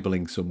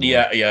libeling someone.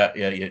 Yeah.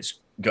 It's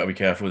got to be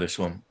careful with this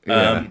one.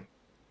 Yeah.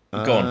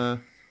 Go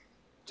on.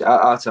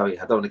 I'll tell you.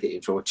 I don't want to get you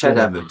in trouble. Ched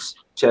Evans.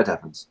 Ched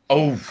Evans.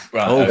 Oh,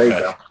 right. Oh, there you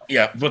okay. go.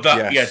 Yeah, but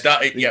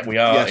that, we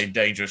are Yes. in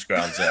dangerous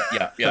grounds there.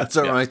 Yeah. That's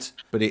all right.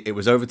 But it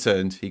was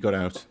overturned. He got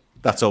out.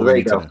 That's all There we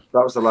you need go. to know.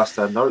 That was the last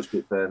time Norwich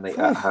beat Burnley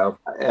at home.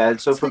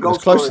 And so for It was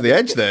close to the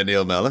edge there,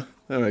 Neil Mellor.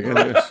 Oh my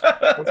goodness.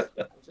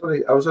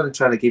 I was only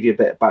trying to give you a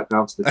bit of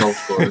background to the goal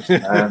scorers.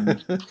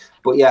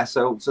 But yeah,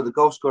 so the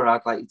goal scorer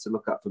I'd like you to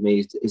look at for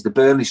me is the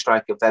Burnley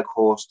striker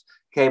Weghorst.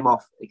 Came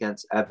off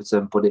against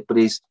Everton, but I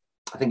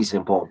think he's an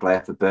important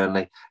player for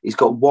Burnley. He's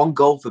got 1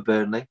 goal for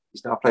Burnley.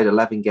 He's now played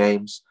 11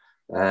 games,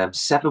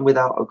 7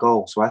 without a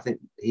goal. So I think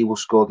he will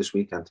score this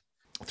weekend.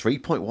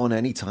 3.1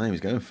 any time. He's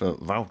going for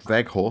Wout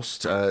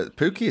Weghorst.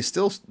 Pookie is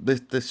still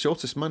the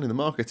shortest man in the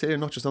market here,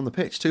 not just on the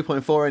pitch.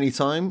 2.4 any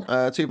time.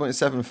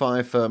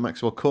 2.75 for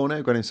Maxwell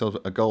Cornet, got himself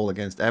a goal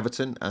against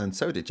Everton, and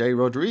so did Jay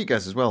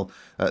Rodriguez as well.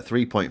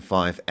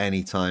 3.5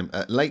 any time.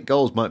 Late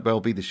goals might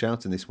well be the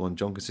shout in this one,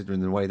 John,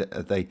 considering the way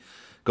that they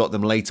got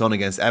them late on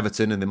against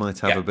Everton, and they might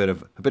have a bit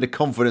of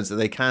confidence that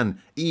they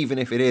can, even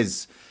if it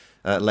is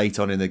late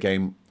on in the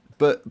game.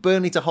 But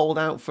Burnley to hold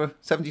out for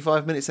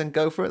 75 minutes and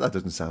go for it, that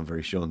doesn't sound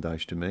very Sean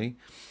Dyche to me.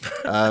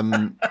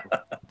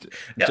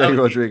 Jay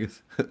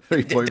Rodriguez,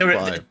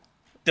 3.5.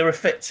 They're a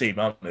fit team,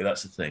 aren't they?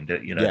 That's the thing.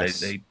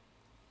 Yes.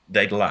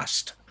 They'd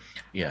last.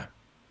 Yeah.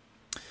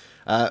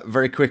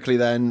 Very quickly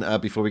then,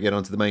 before we get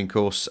on to the main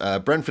course,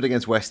 Brentford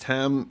against West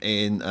Ham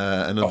in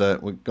another,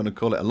 we're going to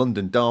call it a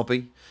London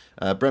derby.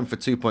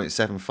 Brentford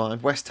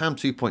 2.75, West Ham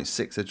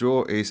 2.6. A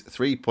draw is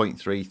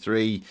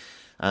 3.33.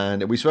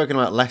 And we've spoken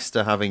about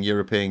Leicester having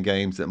European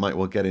games that might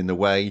well get in the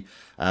way.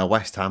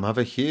 West Ham have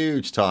a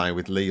huge tie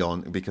with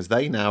Lyon because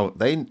they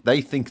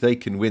think they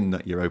can win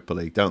that Europa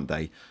League, don't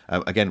they?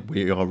 Again,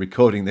 we are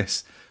recording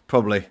this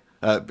probably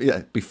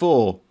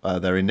before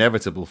their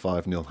inevitable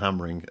 5-0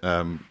 hammering.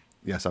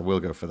 Yes, I will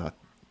go for that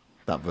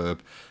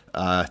verb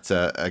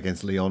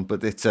against Lyon.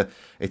 But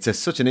it's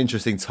such an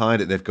interesting tie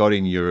that they've got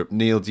in Europe.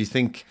 Neil, do you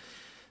think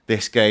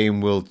this game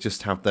will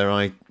just have their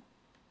eye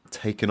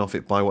taken off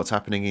it by what's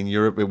happening in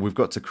Europe? We've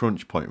got to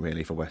crunch point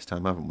really for West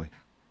Ham, haven't we?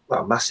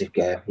 Well, massive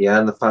game, yeah,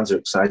 and the fans are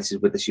excited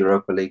with this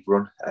Europa League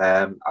run.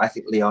 I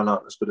think Lyon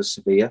aren't as good as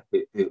Sevilla,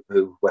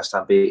 who West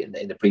Ham beat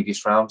in the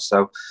previous round,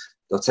 so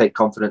they'll take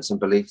confidence and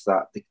belief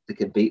that they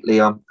can beat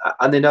Lyon,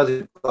 and they know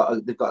they've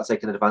got to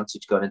take an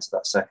advantage going into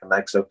that second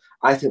leg. So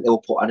I think they will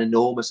put an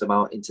enormous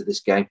amount into this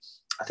game.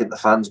 I think the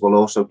fans will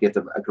also give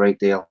them a great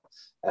deal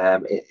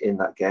in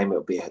that game.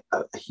 It'll be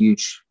a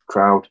huge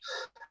crowd.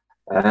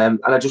 And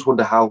I just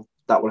wonder how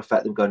that will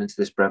affect them going into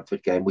this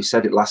Brentford game. We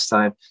said it last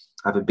time,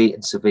 having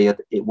beaten Sevilla,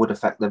 it would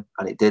affect them,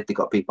 and it did. They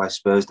got beat by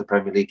Spurs the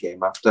Premier League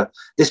game after.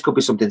 This could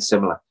be something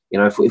similar. You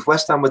know, if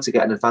West Ham were to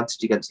get an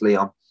advantage against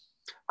Lyon,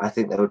 I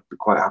think they would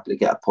quite happily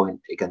get a point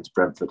against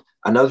Brentford.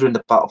 I know they're in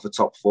the battle for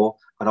top 4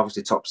 and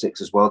obviously top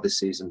 6 as well this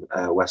season,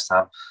 West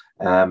Ham.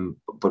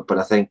 But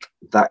I think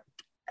that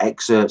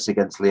exerts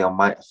against Lyon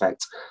might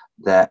affect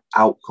their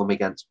outcome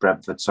against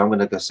Brentford. So I'm going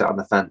to go sit on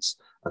the fence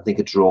and think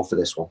a draw for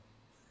this one.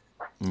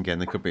 Again,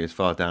 they could be as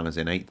far down as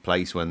in 8th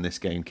place when this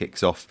game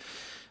kicks off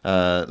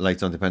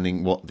later on,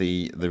 depending what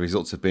the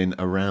results have been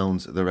around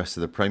the rest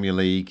of the Premier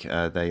League.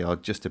 They are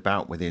just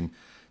about within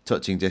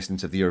touching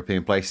distance of the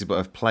European places, but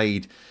have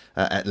played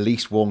at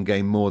least one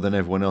game more than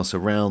everyone else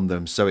around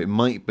them. So it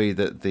might be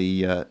that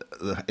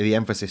the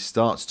emphasis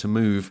starts to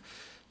move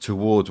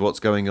towards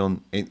what's going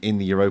on in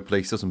the Europa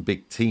League. Still some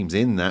big teams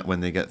in that when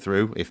they get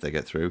through, if they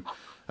get through.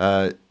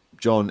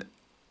 John,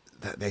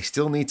 they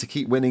still need to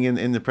keep winning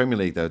in the Premier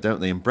League, though, don't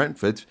they? And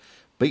Brentford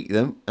beat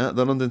them at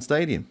the London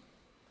Stadium.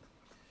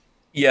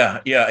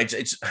 Yeah.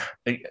 It's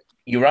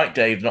you're right,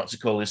 Dave, not to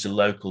call this a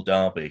local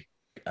derby,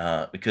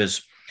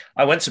 because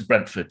I went to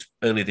Brentford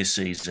early this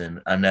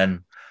season, and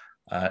then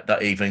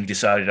that evening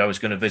decided I was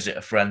going to visit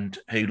a friend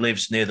who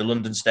lives near the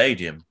London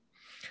Stadium.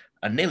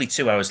 And nearly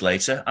 2 hours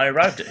later, I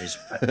arrived at his.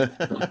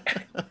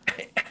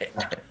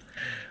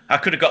 I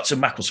could have got to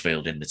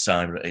Macclesfield in the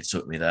time it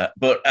took me there,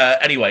 but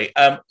anyway,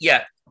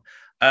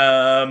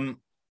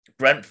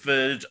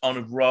 Brentford on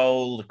a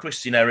roll. The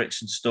Christian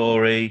Eriksen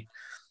story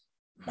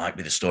might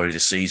be the story of the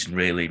season,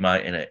 really.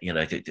 Mightn't it? You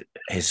know,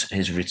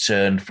 his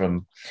return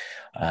from,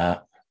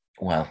 however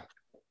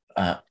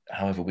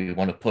we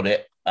want to put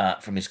it,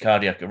 from his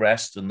cardiac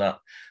arrest, and that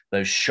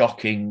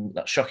shocking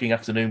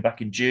afternoon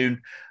back in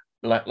June,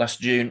 last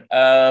June.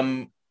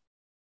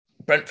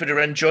 Brentford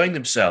are enjoying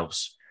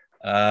themselves,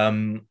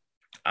 and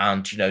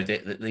you know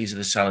these are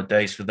the salad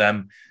days for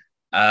them.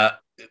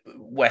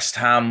 West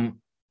Ham.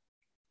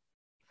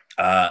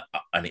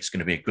 And it's going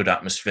to be a good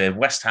atmosphere.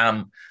 West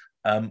Ham,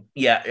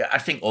 I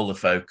think all the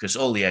focus,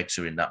 all the eggs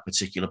are in that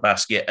particular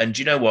basket. And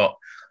do you know what?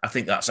 I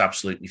think that's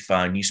absolutely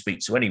fine. You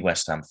speak to any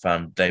West Ham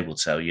fan, they will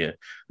tell you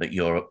that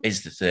Europe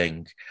is the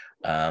thing.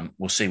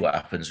 We'll see what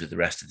happens with the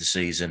rest of the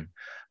season.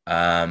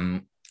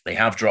 They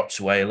have dropped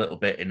away a little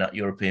bit in that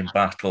European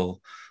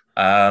battle.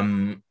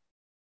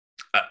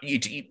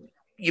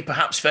 You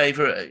perhaps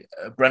favour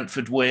a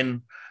Brentford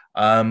win.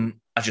 I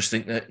just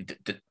think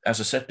that, as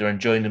I said, they're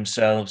enjoying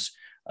themselves.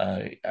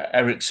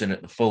 Eriksen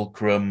at the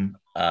fulcrum,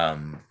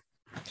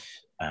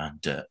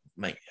 And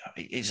mate,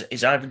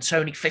 is Ivan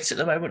Toney fit at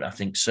the moment? I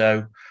think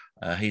so.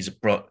 He's a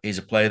player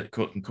that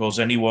can cause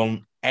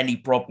anyone any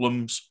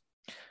problems.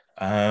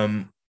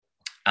 And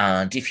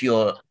if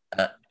your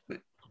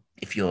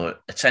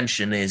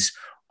attention is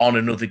on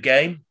another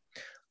game,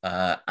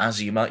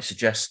 as you might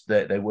suggest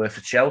that they were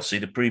for Chelsea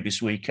the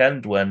previous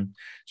weekend, when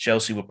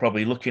Chelsea were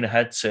probably looking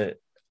ahead to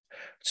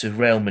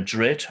Real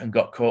Madrid and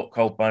got caught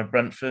cold by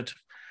Brentford,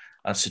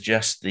 I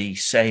suggest the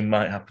same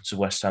might happen to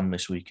West Ham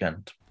this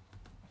weekend.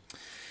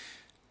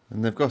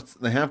 And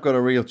they have got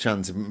a real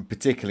chance,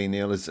 particularly,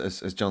 Neil,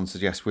 as John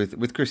suggests,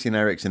 with Christian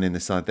Eriksen in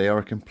the side. They are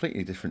a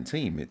completely different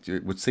team.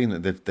 It would seem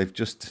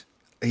that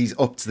he's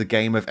up to the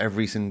game of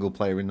every single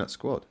player in that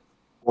squad.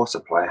 What a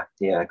player.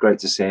 Yeah, great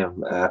to see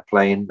him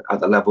playing at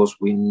the levels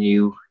we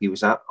knew he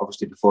was at,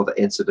 obviously before the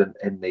incident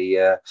in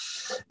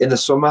the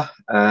summer.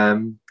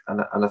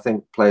 And I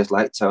think players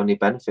like Tony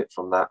benefit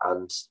from that,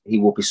 and he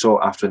will be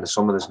sought after in the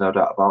summer. There's no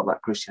doubt about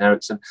that, Christian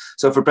Eriksen.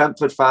 So for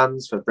Brentford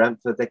fans,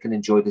 they can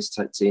enjoy this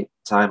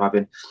time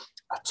having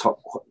a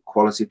top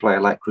quality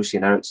player like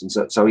Christian Eriksen.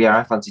 So yeah,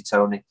 I fancy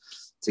Tony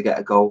to get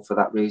a goal for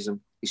that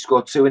reason. He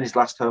scored 2 in his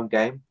last home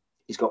game.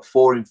 He's got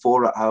 4 in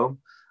 4 at home.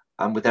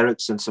 And with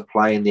Eriksen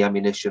supplying the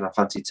ammunition, I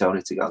fancy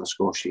Tony to get on the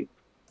score sheet.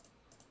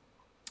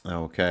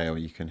 Okay, well,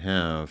 you can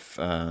have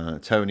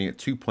Tony at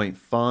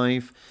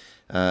 2.5.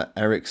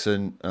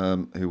 Eriksen,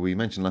 who we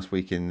mentioned last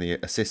week in the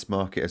assist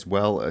market as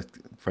well,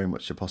 very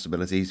much a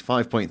possibility. He's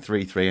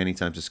 5.33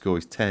 anytime to score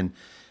his 10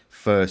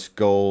 first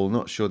goal.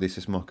 Not sure the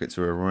assist markets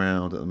are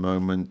around at the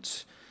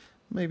moment.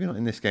 Maybe not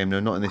in this game, no,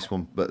 not in this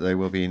one, but they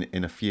will be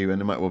in a few, and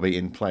they might well be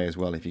in play as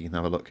well if you can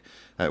have a look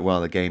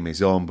while the game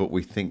is on. But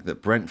we think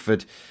that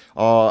Brentford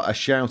are a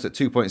shout at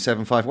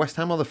 2.75. West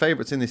Ham are the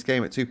favourites in this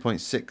game at 2.6,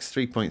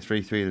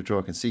 3.33 the draw.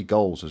 I can see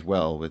goals as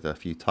well with a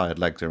few tired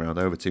legs around.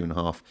 Over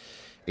 2.5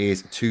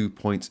 is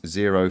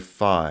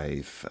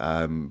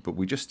 2.05. But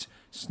we're just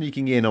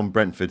sneaking in on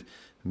Brentford,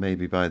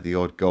 maybe by the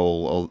odd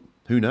goal. Or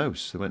who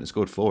knows? They went and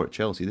scored 4 at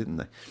Chelsea, didn't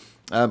they?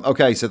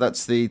 Okay, so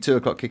that's the 2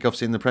 o'clock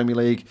kickoffs in the Premier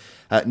League.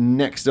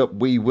 Next up,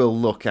 we will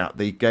look at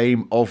the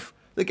game of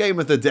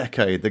the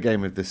decade, the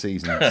game of the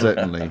season,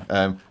 certainly.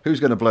 Who's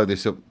going to blow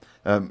this up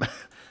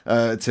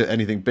to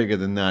anything bigger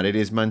than that? It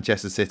is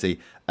Manchester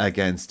City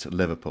against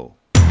Liverpool.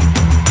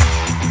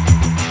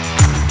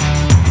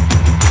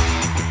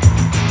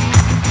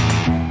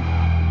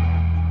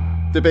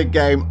 The big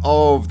game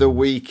of the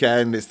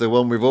weekend. It's the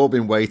one we've all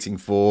been waiting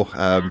for.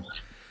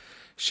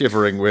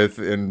 Shivering with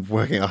and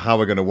working out how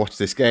we're going to watch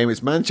this game.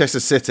 It's Manchester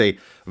City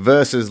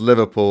versus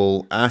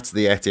Liverpool at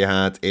the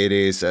Etihad. It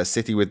is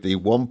City with the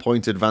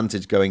 1-point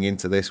advantage going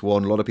into this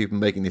one. A lot of people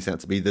making this out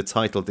to be the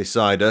title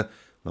decider.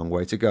 Long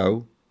way to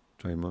go.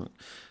 Trademark.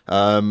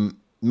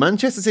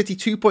 Manchester City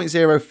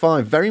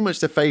 2.05, very much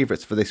the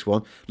favourites for this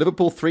one.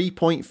 Liverpool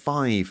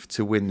 3.5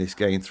 to win this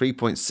game,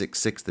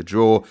 3.66 the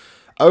draw.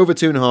 Over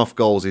 2.5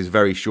 goals is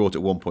very short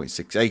at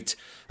 1.68.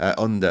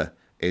 Under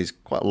is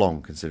quite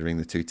long considering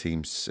the two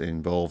teams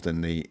involved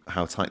and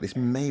how tight this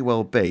may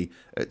well be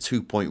at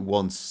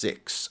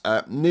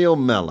 2.16. Neil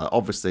Mellor,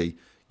 obviously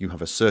you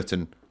have a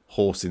certain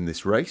horse in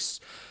this race.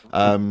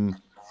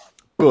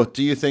 But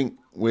do you think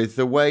with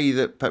the way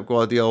that Pep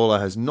Guardiola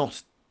has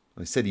not,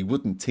 I said he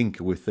wouldn't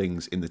tinker with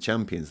things in the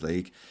Champions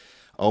League,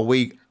 are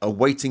we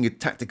awaiting a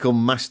tactical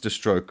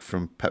masterstroke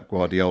from Pep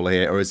Guardiola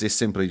here, or is this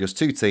simply just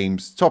two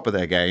teams, top of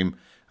their game,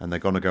 and they're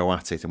going to go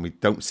at it, and we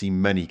don't see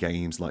many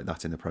games like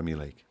that in the Premier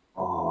League?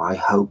 Oh, I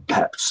hope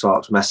Pep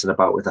starts messing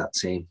about with that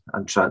team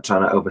and trying to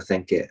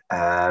overthink it.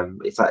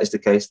 If that is the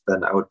case,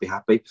 then I would be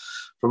happy.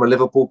 From a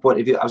Liverpool point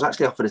of view, I was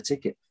actually offered a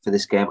ticket for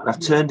this game and I've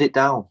turned it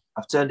down. And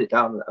I'll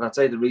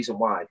tell you the reason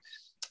why.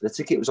 The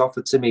ticket was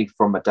offered to me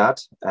from my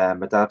dad.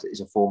 My dad is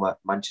a former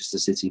Manchester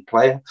City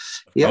player.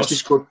 He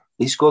actually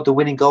scored the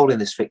winning goal in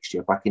this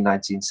fixture back in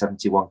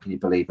 1971. Can you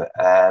believe it?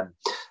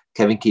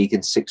 Kevin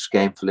Keegan's 6th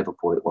game for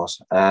Liverpool it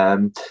was.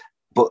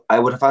 But I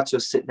would have had to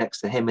sit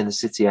next to him in the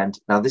City end.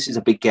 Now, this is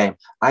a big game.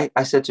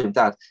 I said to him,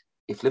 Dad,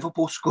 if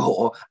Liverpool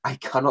score, I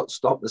cannot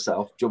stop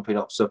myself jumping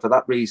up. So for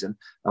that reason,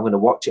 I'm going to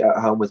watch it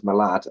at home with my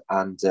lad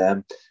and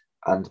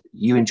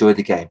you enjoy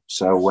the game.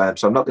 So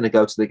I'm not going to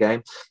go to the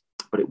game,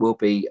 but it will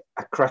be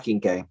a cracking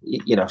game.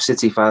 You know,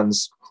 City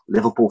fans,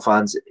 Liverpool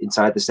fans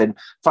inside the stadium,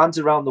 fans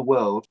around the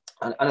world.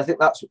 And I think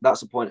that's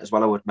the point as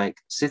well I would make.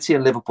 City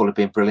and Liverpool have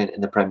been brilliant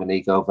in the Premier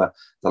League over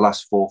the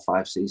last 4 or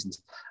 5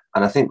 seasons.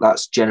 And I think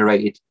that's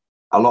generated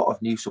a lot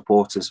of new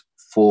supporters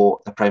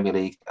for the Premier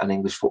League and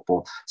English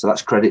football. So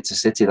that's credit to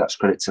City, that's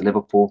credit to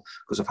Liverpool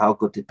because of how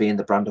good they've been,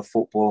 the brand of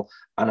football.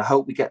 And I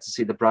hope we get to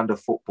see the brand of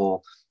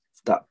football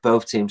that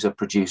both teams have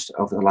produced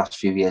over the last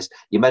few years.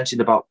 You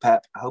mentioned about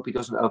Pep. I hope he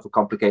doesn't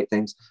overcomplicate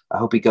things. I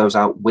hope he goes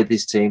out with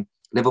his team.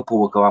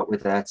 Liverpool will go out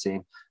with their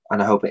team. And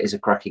I hope it is a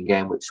cracking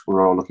game, which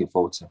we're all looking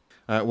forward to.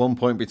 1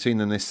 point between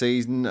them this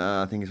season.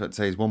 I think it's what to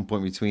say is 1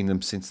 point between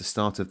them since the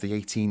start of the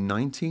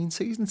 18-19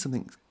 season,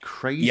 something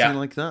crazy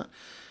like that.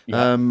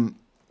 Yeah.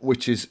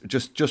 Which is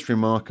just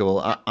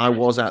remarkable. I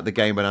was at the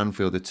game at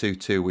Anfield, the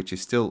 2-2, which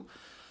is still,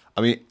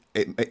 I mean,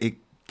 it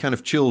kind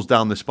of chills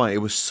down the spine.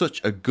 It was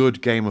such a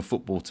good game of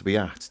football to be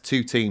at.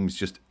 Two teams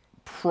just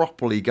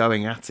properly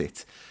going at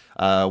it,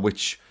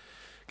 which,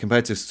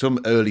 compared to some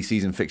early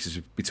season fixtures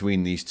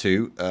between these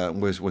two,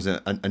 was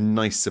a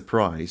nice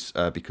surprise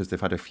because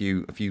they've had a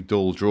few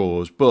dull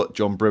draws. But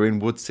John Brewin,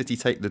 would City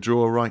take the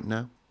draw right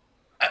now?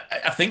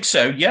 I think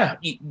so. Yeah,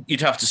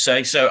 you'd have to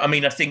say so. I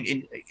mean, I think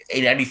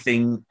in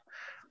anything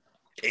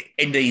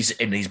in these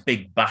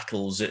big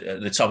battles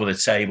at the top of the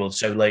table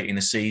so late in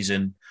the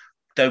season,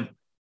 though.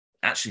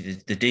 Actually,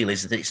 the deal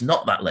is that it's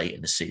not that late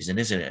in the season,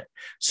 isn't it?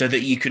 So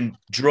that you can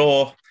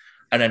draw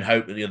and then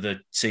hope that the other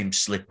teams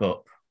slip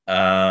up.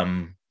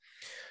 And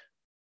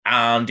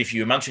if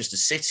you were Manchester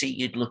City,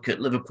 you'd look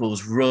at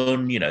Liverpool's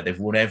run. You know, they've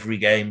won every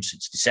game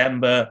since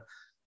December.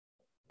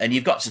 And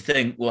you've got to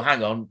think, well,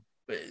 hang on,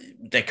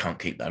 they can't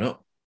keep that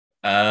up.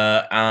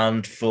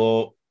 And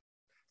for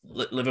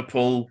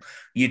Liverpool,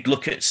 you'd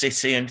look at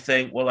City and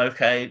think, well,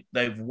 okay,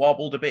 they've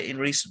wobbled a bit in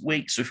recent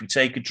weeks. So if we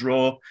take a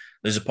draw,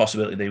 there's a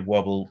possibility they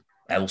wobble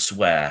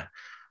elsewhere.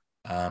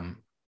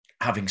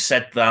 Having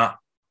said that,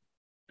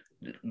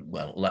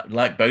 well,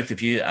 like both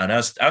of you, and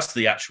as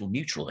the actual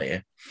neutral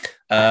here,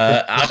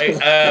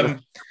 I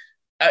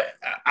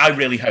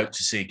really hope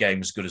to see a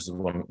game as good as the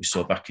one that we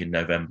saw back in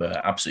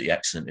November. Absolutely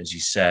excellent, as you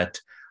said.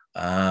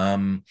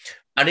 And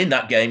in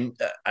that game,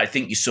 I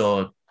think you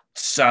saw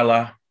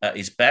Salah at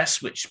his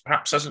best, which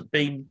perhaps hasn't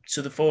been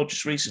to the fore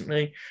just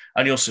recently.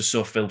 And you also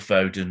saw Phil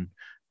Foden,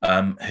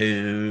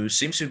 who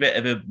seems to be a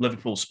bit of a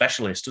Liverpool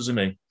specialist, doesn't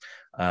he?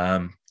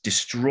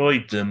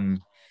 Destroyed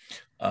them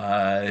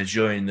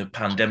during the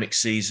pandemic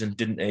season,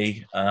 didn't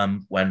he?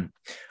 When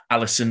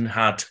Alisson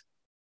had,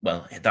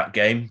 well, that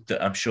game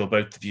that I'm sure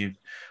both of you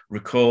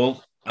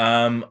recall.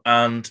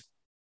 And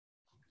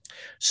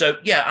so,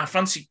 yeah, I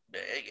fancy,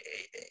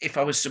 if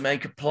I was to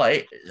make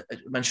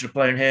mention a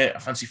player in here, I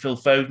fancy Phil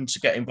Foden to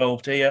get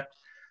involved here.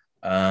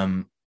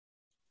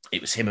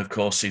 It was him, of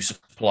course, who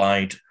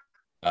supplied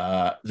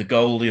the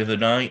goal the other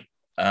night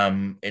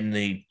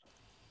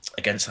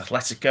against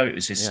Atletico. It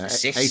was his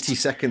assist. 80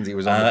 seconds he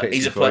was on the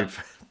pitch before he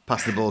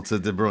passed the ball to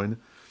De Bruyne.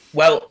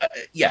 Well,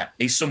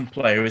 he's some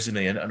player, isn't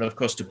he? And of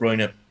course, De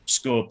Bruyne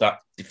scored that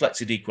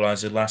deflected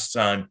equaliser last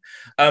time.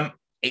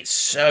 It's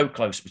so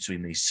close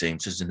between these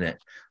teams, isn't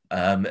it?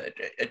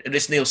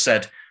 As Neil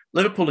said,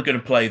 Liverpool are going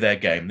to play their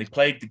game. They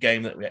played the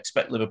game that we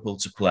expect Liverpool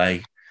to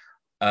play.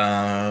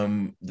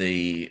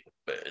 The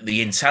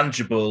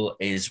intangible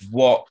is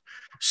what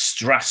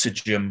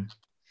stratagem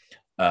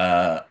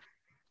Pep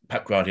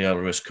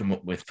Guardiola has come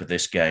up with for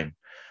this game.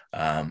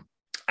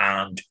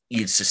 And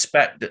you'd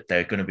suspect that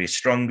they're going to be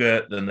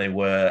stronger than they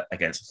were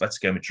against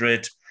Atletico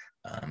Madrid.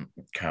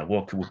 Kyle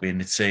Walker will be in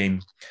the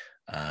team,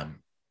 I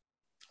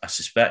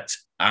suspect.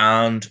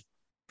 And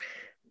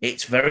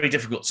it's very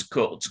difficult to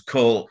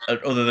call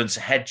other than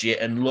to hedge it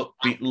and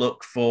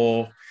look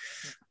for,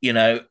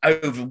 over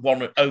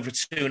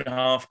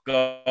 2.5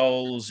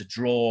 goals, a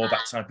draw,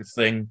 that type of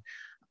thing.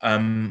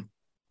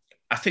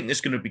 I think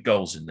there's going to be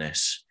goals in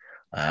this.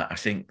 I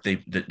think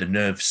the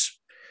nerves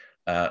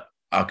are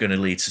going to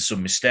lead to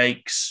some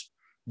mistakes.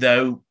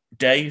 Though,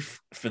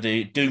 Dave, for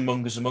the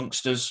doommongers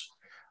amongst us,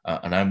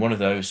 and I'm one of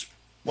those,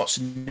 what's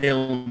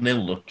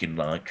 0-0 looking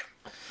like?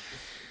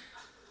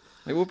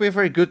 It will be a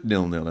very good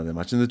 0-0, I'd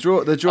imagine. The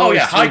draw. Oh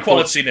yeah, high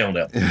quality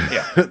 0-0.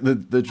 Yeah.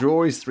 the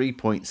draw is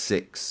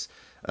 3.6,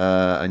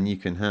 and you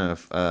can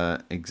have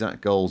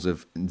exact goals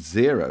of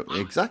 0.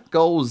 Exact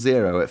goals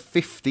 0 at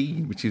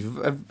 15, which is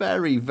a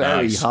very,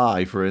 very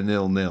high for a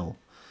 0-0.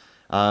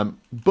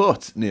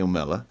 But Neil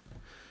Miller,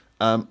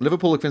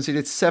 Liverpool have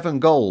conceded 7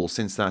 goals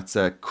since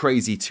that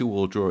crazy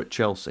 2-2 draw at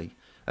Chelsea.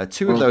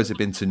 2 of those have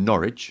been to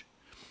Norwich.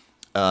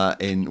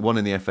 One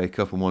in the FA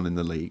Cup and one in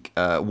the league.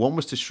 One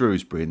was to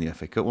Shrewsbury in the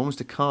FA Cup. One was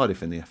to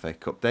Cardiff in the FA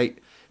Cup. They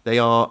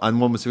are,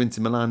 and one was to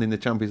Inter Milan in the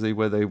Champions League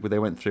where they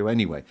went through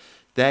anyway.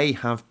 They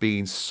have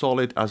been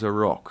solid as a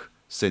rock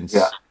since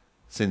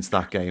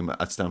that game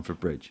at Stamford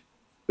Bridge.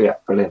 Yeah,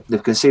 brilliant.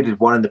 They've conceded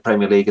 1 in the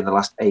Premier League in the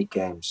last 8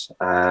 games.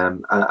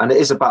 And it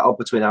is a battle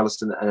between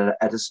Alisson and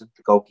Ederson,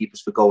 the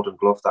goalkeepers for Golden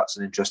Glove. That's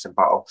an interesting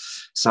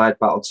side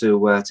battle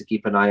to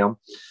keep an eye on.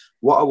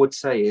 What I would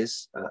say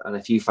is, and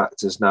a few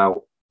factors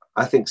now,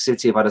 I think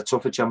City have had a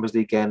tougher Champions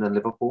League game than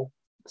Liverpool.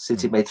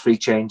 City made 3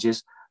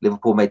 changes.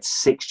 Liverpool made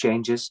 6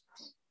 changes.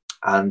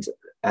 And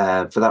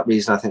for that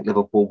reason, I think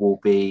Liverpool will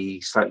be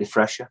slightly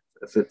fresher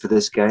for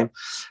this game.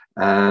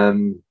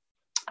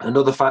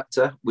 Another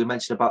factor we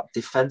mentioned about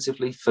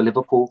defensively for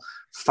Liverpool,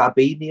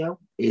 Fabinho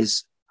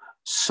is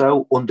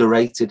so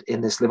underrated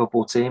in this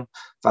Liverpool team.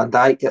 Van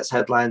Dijk gets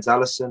headlines,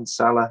 Alisson,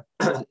 Salah.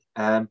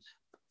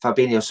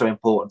 Fabinho is so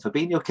important.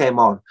 Fabinho came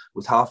on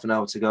with half an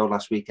hour to go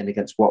last weekend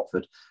against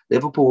Watford.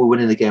 Liverpool were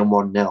winning the game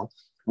 1-0.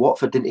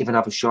 Watford didn't even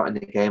have a shot in the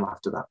game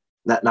after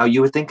that. Now,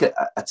 you would think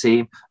a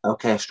team,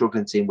 a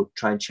struggling team would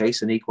try and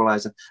chase an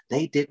equaliser.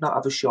 They did not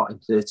have a shot in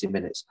 30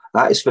 minutes.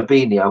 That is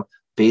Fabinho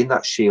being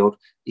that shield.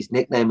 His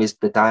nickname is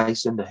the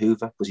Dyson, the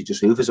Hoover, because he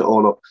just hoovers it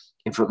all up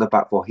in front of the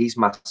back four. He's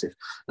massive.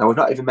 Now, we've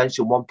not even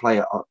mentioned one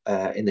player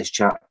in this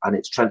chat, and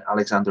it's Trent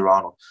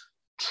Alexander-Arnold.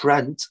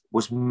 Trent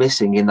was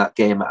missing in that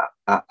game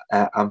at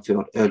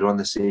Anfield earlier on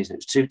the season.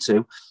 It was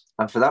 2-2.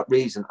 And for that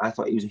reason, I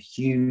thought he was a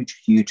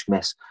huge, huge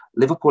miss.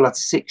 Liverpool had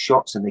 6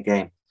 shots in the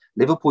game.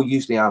 Liverpool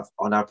usually have,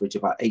 on average,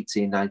 about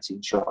 18,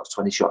 19 shots,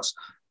 20 shots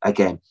a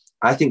game.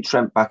 I think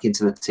Trent back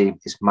into the team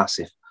is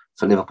massive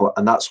for Liverpool.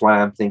 And that's why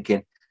I'm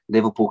thinking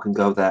Liverpool can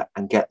go there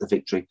and get the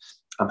victory.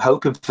 I'm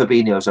hoping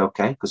Fabinho's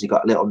okay because he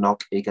got a little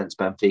knock against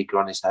Benfica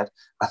on his head.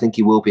 I think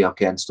he will be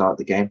okay and start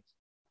the game.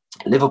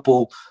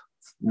 Liverpool,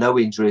 no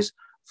injuries,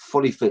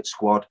 fully fit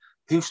squad.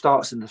 Who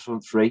starts in the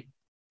front three?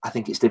 I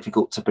think it's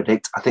difficult to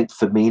predict. I think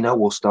Firmino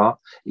will start.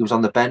 He was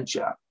on the bench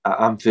at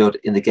Anfield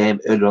in the game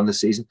earlier on the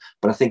season,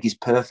 but I think he's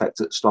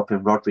perfect at stopping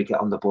Rodri get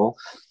on the ball.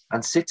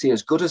 And City,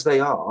 as good as they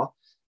are,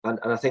 and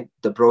I think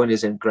De Bruyne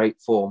is in great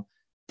form,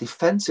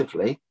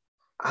 defensively,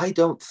 I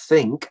don't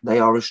think they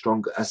are as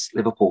strong as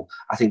Liverpool.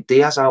 I think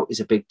Diaz out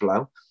is a big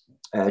blow.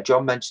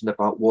 John mentioned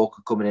about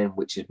Walker coming in,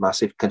 which is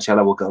massive.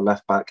 Cancelo will go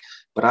left back.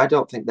 But I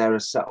don't think they're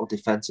as settled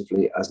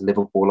defensively as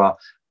Liverpool are.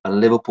 And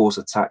Liverpool's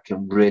attack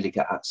can really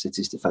get at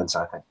City's defence,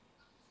 I think.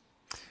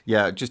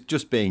 Yeah,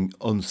 just being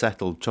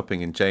unsettled,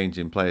 chopping and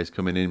changing, players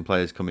coming in,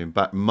 players coming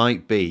back,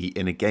 might be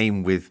in a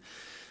game with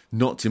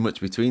not too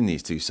much between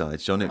these two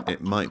sides, John.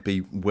 It might be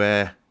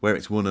where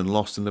it's won and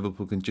lost, and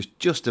Liverpool can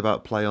just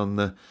about play on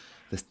the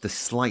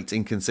slight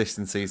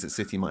inconsistencies that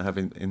City might have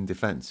in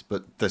defence.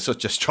 But they're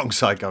such a strong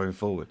side going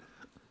forward.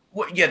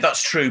 Well, yeah,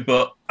 that's true.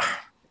 But,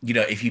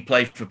 if you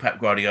play for Pep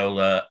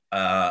Guardiola,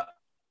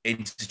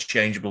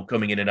 interchangeable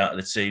coming in and out of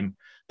the team,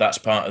 that's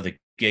part of the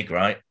gig,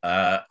 right?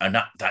 And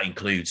that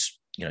includes,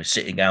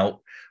 sitting out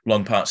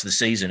long parts of the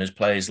season as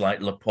players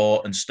like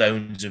Laporte and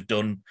Stones have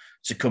done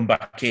to come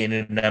back in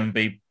and then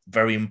be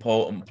very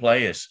important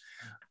players.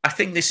 I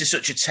think this is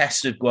such a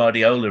test of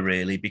Guardiola,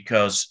 really,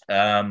 because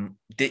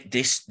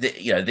this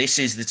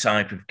is the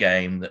type of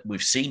game that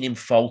we've seen him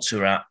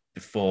falter at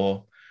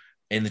before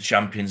in the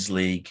Champions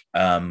League.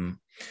 And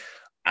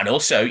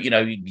also,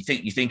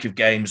 you think of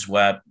games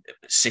where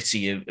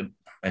City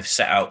have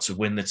set out to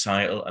win the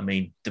title. I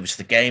mean, there was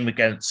the game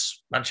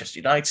against Manchester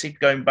United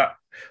going back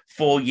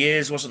 4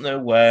 years, wasn't there,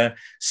 where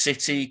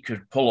City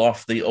could pull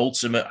off the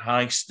ultimate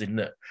heist in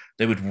that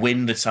they would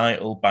win the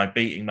title by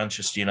beating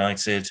Manchester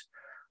United.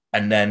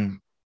 And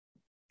then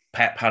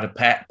Pep had a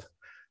Pep.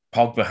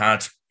 Pogba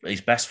had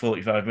his best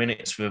 45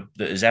 minutes that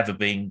has ever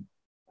been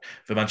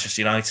for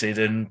Manchester United.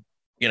 And,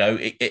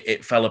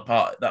 it fell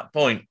apart at that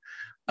point.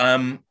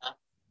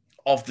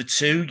 Of the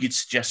two, you'd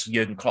suggest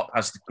Jurgen Klopp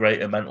has the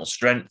greater mental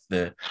strength,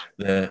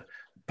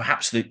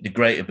 perhaps the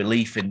greater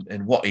belief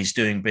in what he's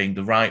doing being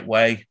the right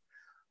way.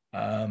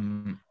 I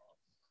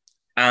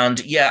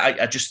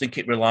just think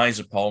it relies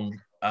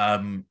upon,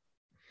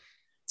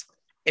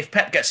 if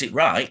Pep gets it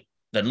right,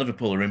 then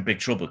Liverpool are in big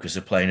trouble because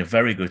they're playing a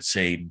very good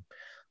team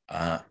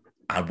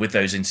and with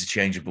those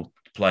interchangeable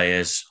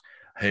players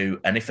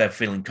and if they're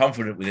feeling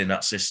confident within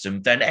that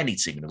system, then any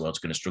team in the world's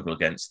going to struggle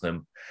against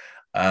them.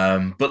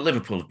 But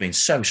Liverpool have been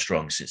so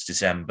strong since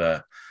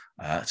December.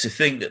 To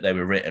think that they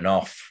were written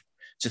off,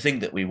 to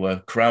think that we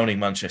were crowning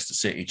Manchester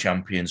City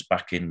champions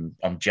back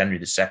on January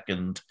the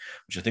 2nd,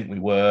 which I think we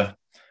were,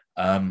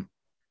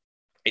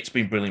 it's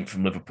been brilliant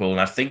from Liverpool.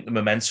 And I think the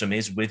momentum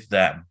is with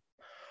them.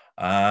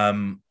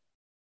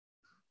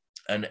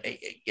 And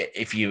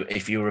if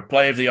you were a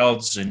player of the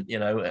odds and,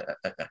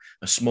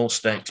 a small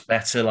stakes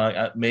better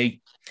like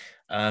me,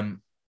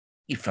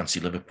 you'd fancy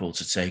Liverpool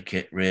to take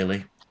it,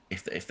 really,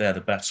 if they're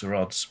the better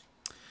odds.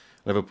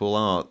 Liverpool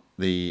are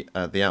the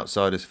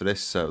outsiders for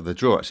this. So the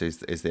draw actually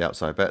is the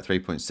outside bet,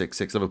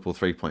 3.66, Liverpool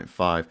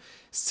 3.5,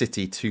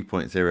 City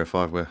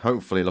 2.05. We're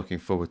hopefully looking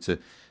forward to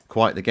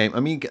quite the game. I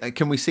mean,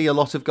 can we see a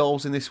lot of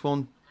goals in this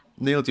one?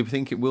 Neil, do you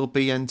think it will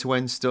be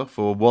end-to-end stuff,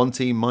 or one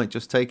team might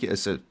just take it,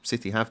 as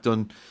City have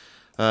done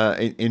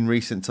in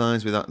recent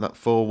times with that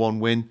 4-1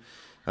 win,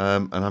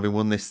 and having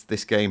won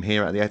this game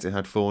here at the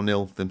Etihad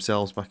 4-0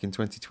 themselves back in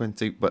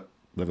 2020, but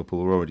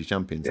Liverpool were already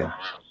champions. Yeah.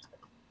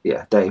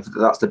 Yeah, Dave,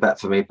 that's the bet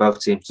for me. Both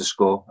teams to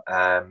score.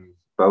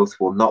 Both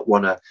will not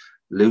want to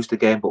lose the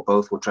game, but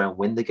both will try and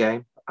win the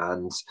game.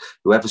 And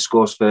whoever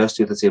scores first,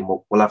 the other team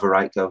will have a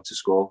right go to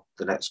score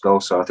the next goal.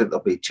 So I think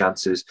there'll be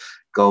chances,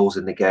 goals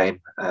in the game.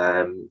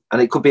 And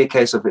it could be a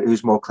case of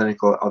who's more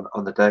clinical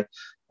on the day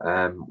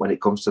when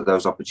it comes to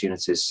those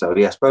opportunities. So,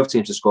 yes, both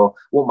teams to score.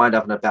 Won't mind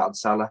having a bet on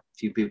Salah. A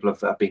few people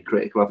have been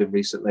critical of him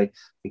recently. I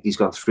think he's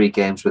gone 3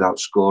 games without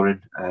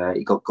scoring.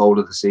 He got goal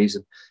of the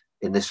season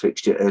in this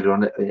fixture earlier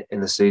on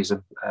in the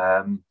season.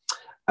 And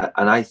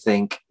I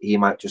think he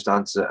might just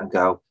answer and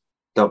go,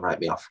 don't write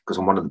me off because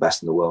I'm one of the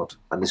best in the world.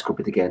 And this could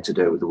be the game to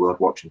do it with the world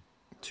watching.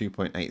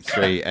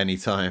 2.83 any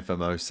time for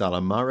Mo Salah.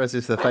 Mahrez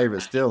is the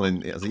favourite still,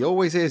 as he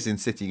always is in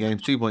City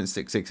games.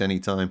 2.66 any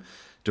time.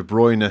 De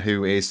Bruyne,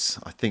 who is,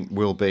 I think,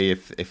 will be,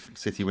 if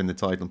City win the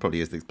title,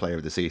 probably is the player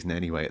of the season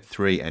anyway, at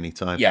 3 any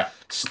time. Yeah.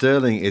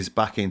 Sterling is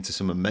back into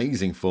some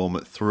amazing form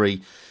at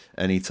 3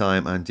 any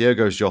time. And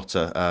Diogo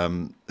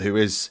Jota, who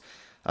is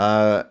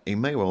He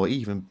may well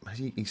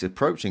he's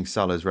approaching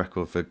Salah's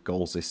record for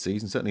goals this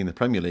season. Certainly in the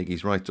Premier League,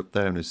 he's right up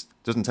there and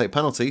doesn't take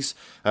penalties.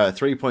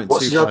 3.25.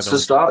 What's his odds to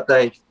start,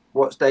 Dave?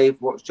 What's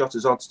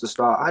Jota's odds to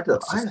start? I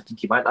think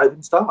he might not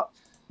even start.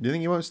 Do you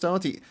think he won't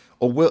start?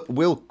 Or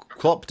will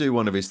Klopp do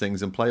one of his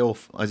things and play all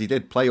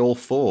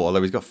four?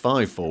 Although he's got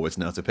 5 forwards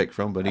now to pick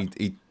from, but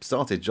he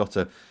started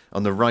Jota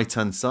on the right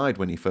hand side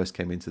when he first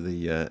came into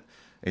the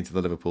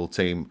Liverpool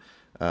team.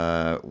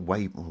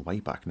 Way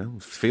back now.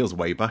 Feels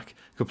way back.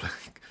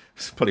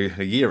 It's probably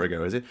a year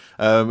ago, is it?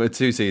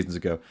 2 seasons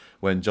ago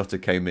when Jota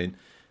came in.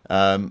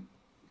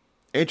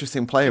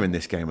 Interesting player in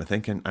this game, I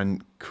think,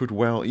 and could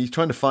well. He's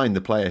trying to find the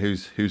player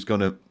who's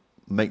going to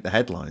make the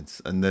headlines,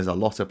 and there's a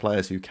lot of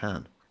players who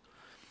can.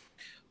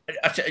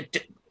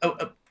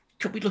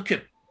 Could we look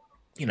at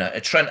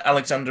a Trent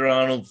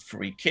Alexander-Arnold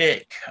free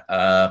kick?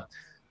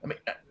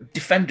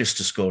 Defenders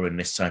to score in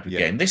this type of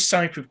game. This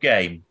type of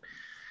game.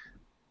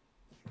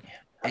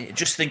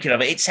 Just thinking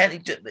of it,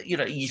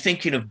 you're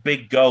thinking of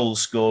big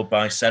goals scored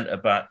by centre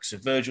backs. A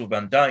Virgil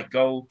van Dijk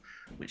goal,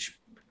 which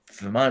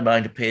for my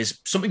mind appears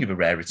something of a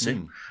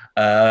rarity.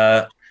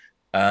 Or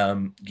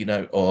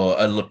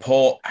a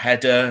Laporte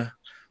header,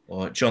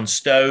 or John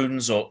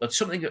Stones, or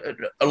something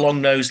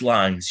along those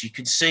lines. You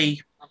can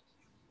see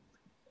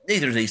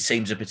neither of these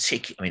teams are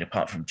particularly,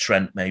 apart from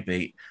Trent,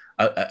 maybe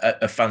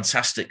a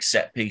fantastic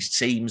set piece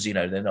teams.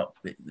 They're not.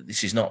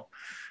 This is not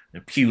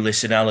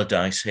Pulis and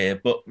Allardyce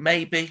here, but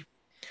maybe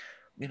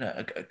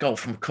a goal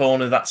from a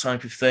corner, that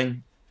type of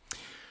thing.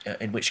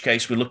 In which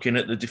case, we're looking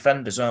at the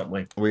defenders, aren't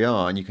we? We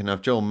are, and you can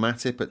have Joel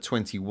Matip at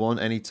 21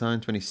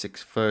 anytime,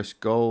 26 first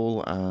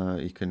goal.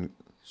 You can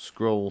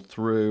scroll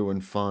through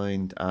and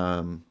find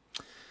Van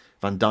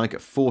Dijk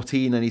at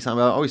 14 anytime.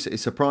 It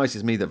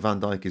surprises me that Van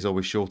Dijk is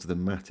always shorter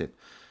than Matip.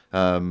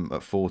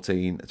 At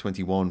 14,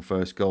 21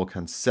 first goal.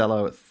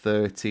 Cancelo at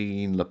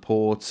 13.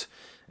 Laporte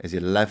is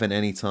 11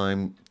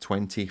 anytime,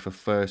 20 for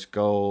first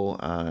goal.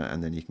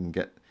 And then you can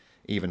get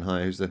even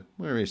higher.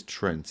 Where is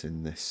Trent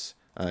in this?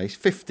 He's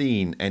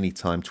 15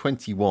 anytime,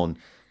 21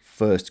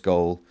 first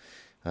goal.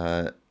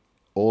 All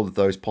of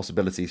those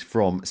possibilities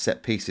from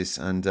set pieces.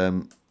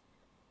 And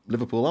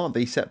Liverpool are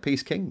the set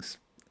piece kings.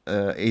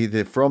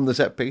 Either from the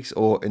set piece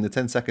or in the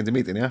 10 seconds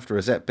immediately after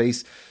a set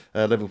piece,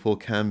 Liverpool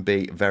can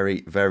be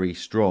very, very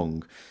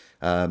strong.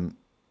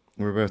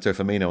 Roberto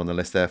Firmino on the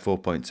list there,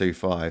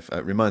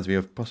 4.25. Reminds me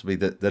of possibly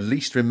the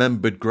least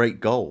remembered great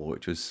goal,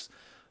 which was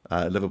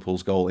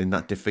Liverpool's goal in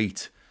that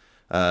defeat,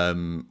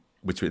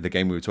 which was the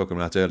game we were talking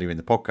about earlier in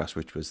the podcast,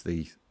 which was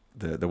the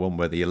one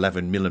where the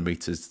 11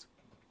 millimetres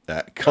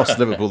cost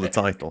Liverpool the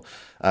title.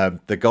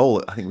 The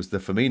goal, I think, was the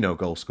Firmino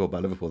goal scored by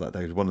Liverpool that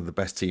day. It was one of the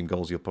best team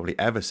goals you'll probably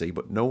ever see,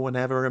 but no one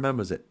ever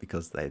remembers it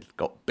because they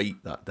got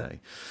beat that day.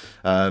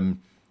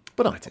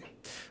 But I do.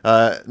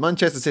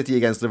 Manchester City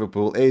against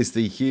Liverpool is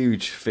the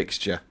huge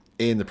fixture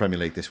in the Premier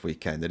League this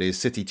weekend. It is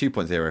City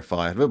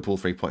 2.05, Liverpool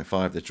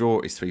 3.5. The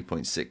draw is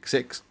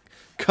 3.66.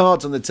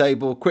 Cards on the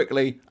table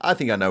quickly. I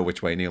think I know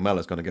which way Neil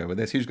Mellor's going to go with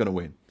this. Who's going to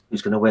win?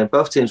 Who's going to win?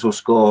 Both teams will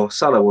score.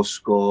 Salah will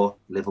score.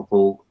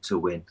 Liverpool to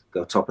win.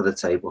 Go top of the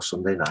table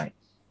Sunday night.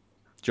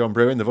 John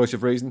Bruin, the voice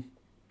of reason.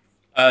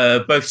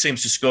 Both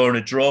teams to score and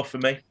a draw for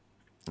me.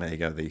 There you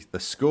go. The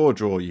score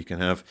draw you can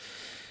have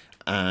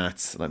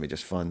at, let me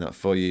just find that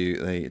for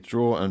you. The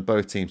draw and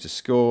both teams to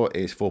score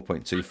is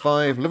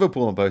 4.25.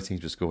 Liverpool and both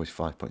teams to score is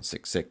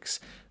 5.66.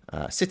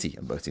 City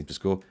and both teams to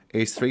score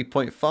is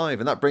 3.5.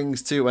 And that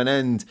brings to an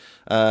end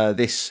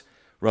this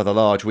rather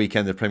large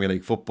weekend of Premier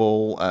League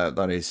football.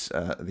 That is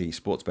the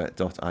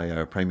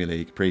sportsbet.io Premier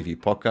League preview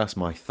podcast.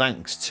 My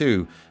thanks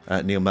to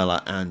Neil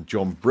Mellor and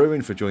John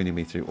Bruin for joining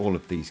me through all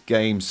of these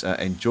games.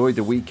 Enjoy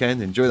the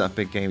weekend. Enjoy that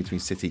big game between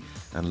City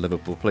and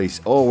Liverpool.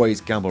 Please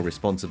always gamble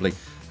responsibly.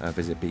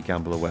 Visit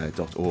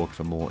begambleaware.org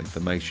for more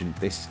information.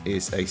 This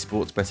is a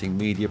sports betting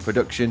media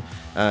production.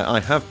 I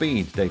have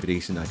been David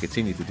Easton. I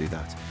continue to do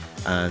that.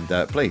 And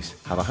please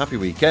have a happy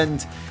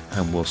weekend,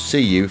 and we'll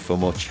see you for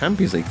more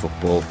Champions League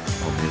football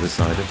on the other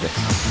side of this.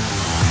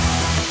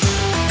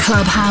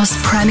 Clubhouse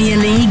Premier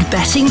League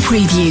betting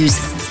previews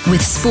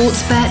with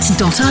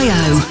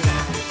sportsbet.io,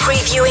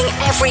 previewing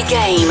every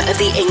game of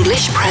the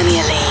English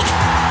Premier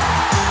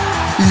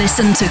League.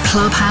 Listen to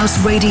Clubhouse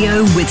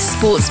Radio with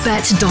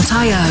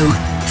sportsbet.io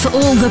for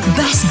all the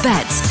best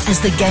bets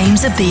as the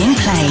games are being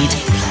played.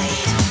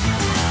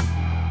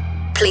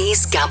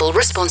 Please gamble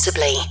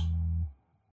responsibly.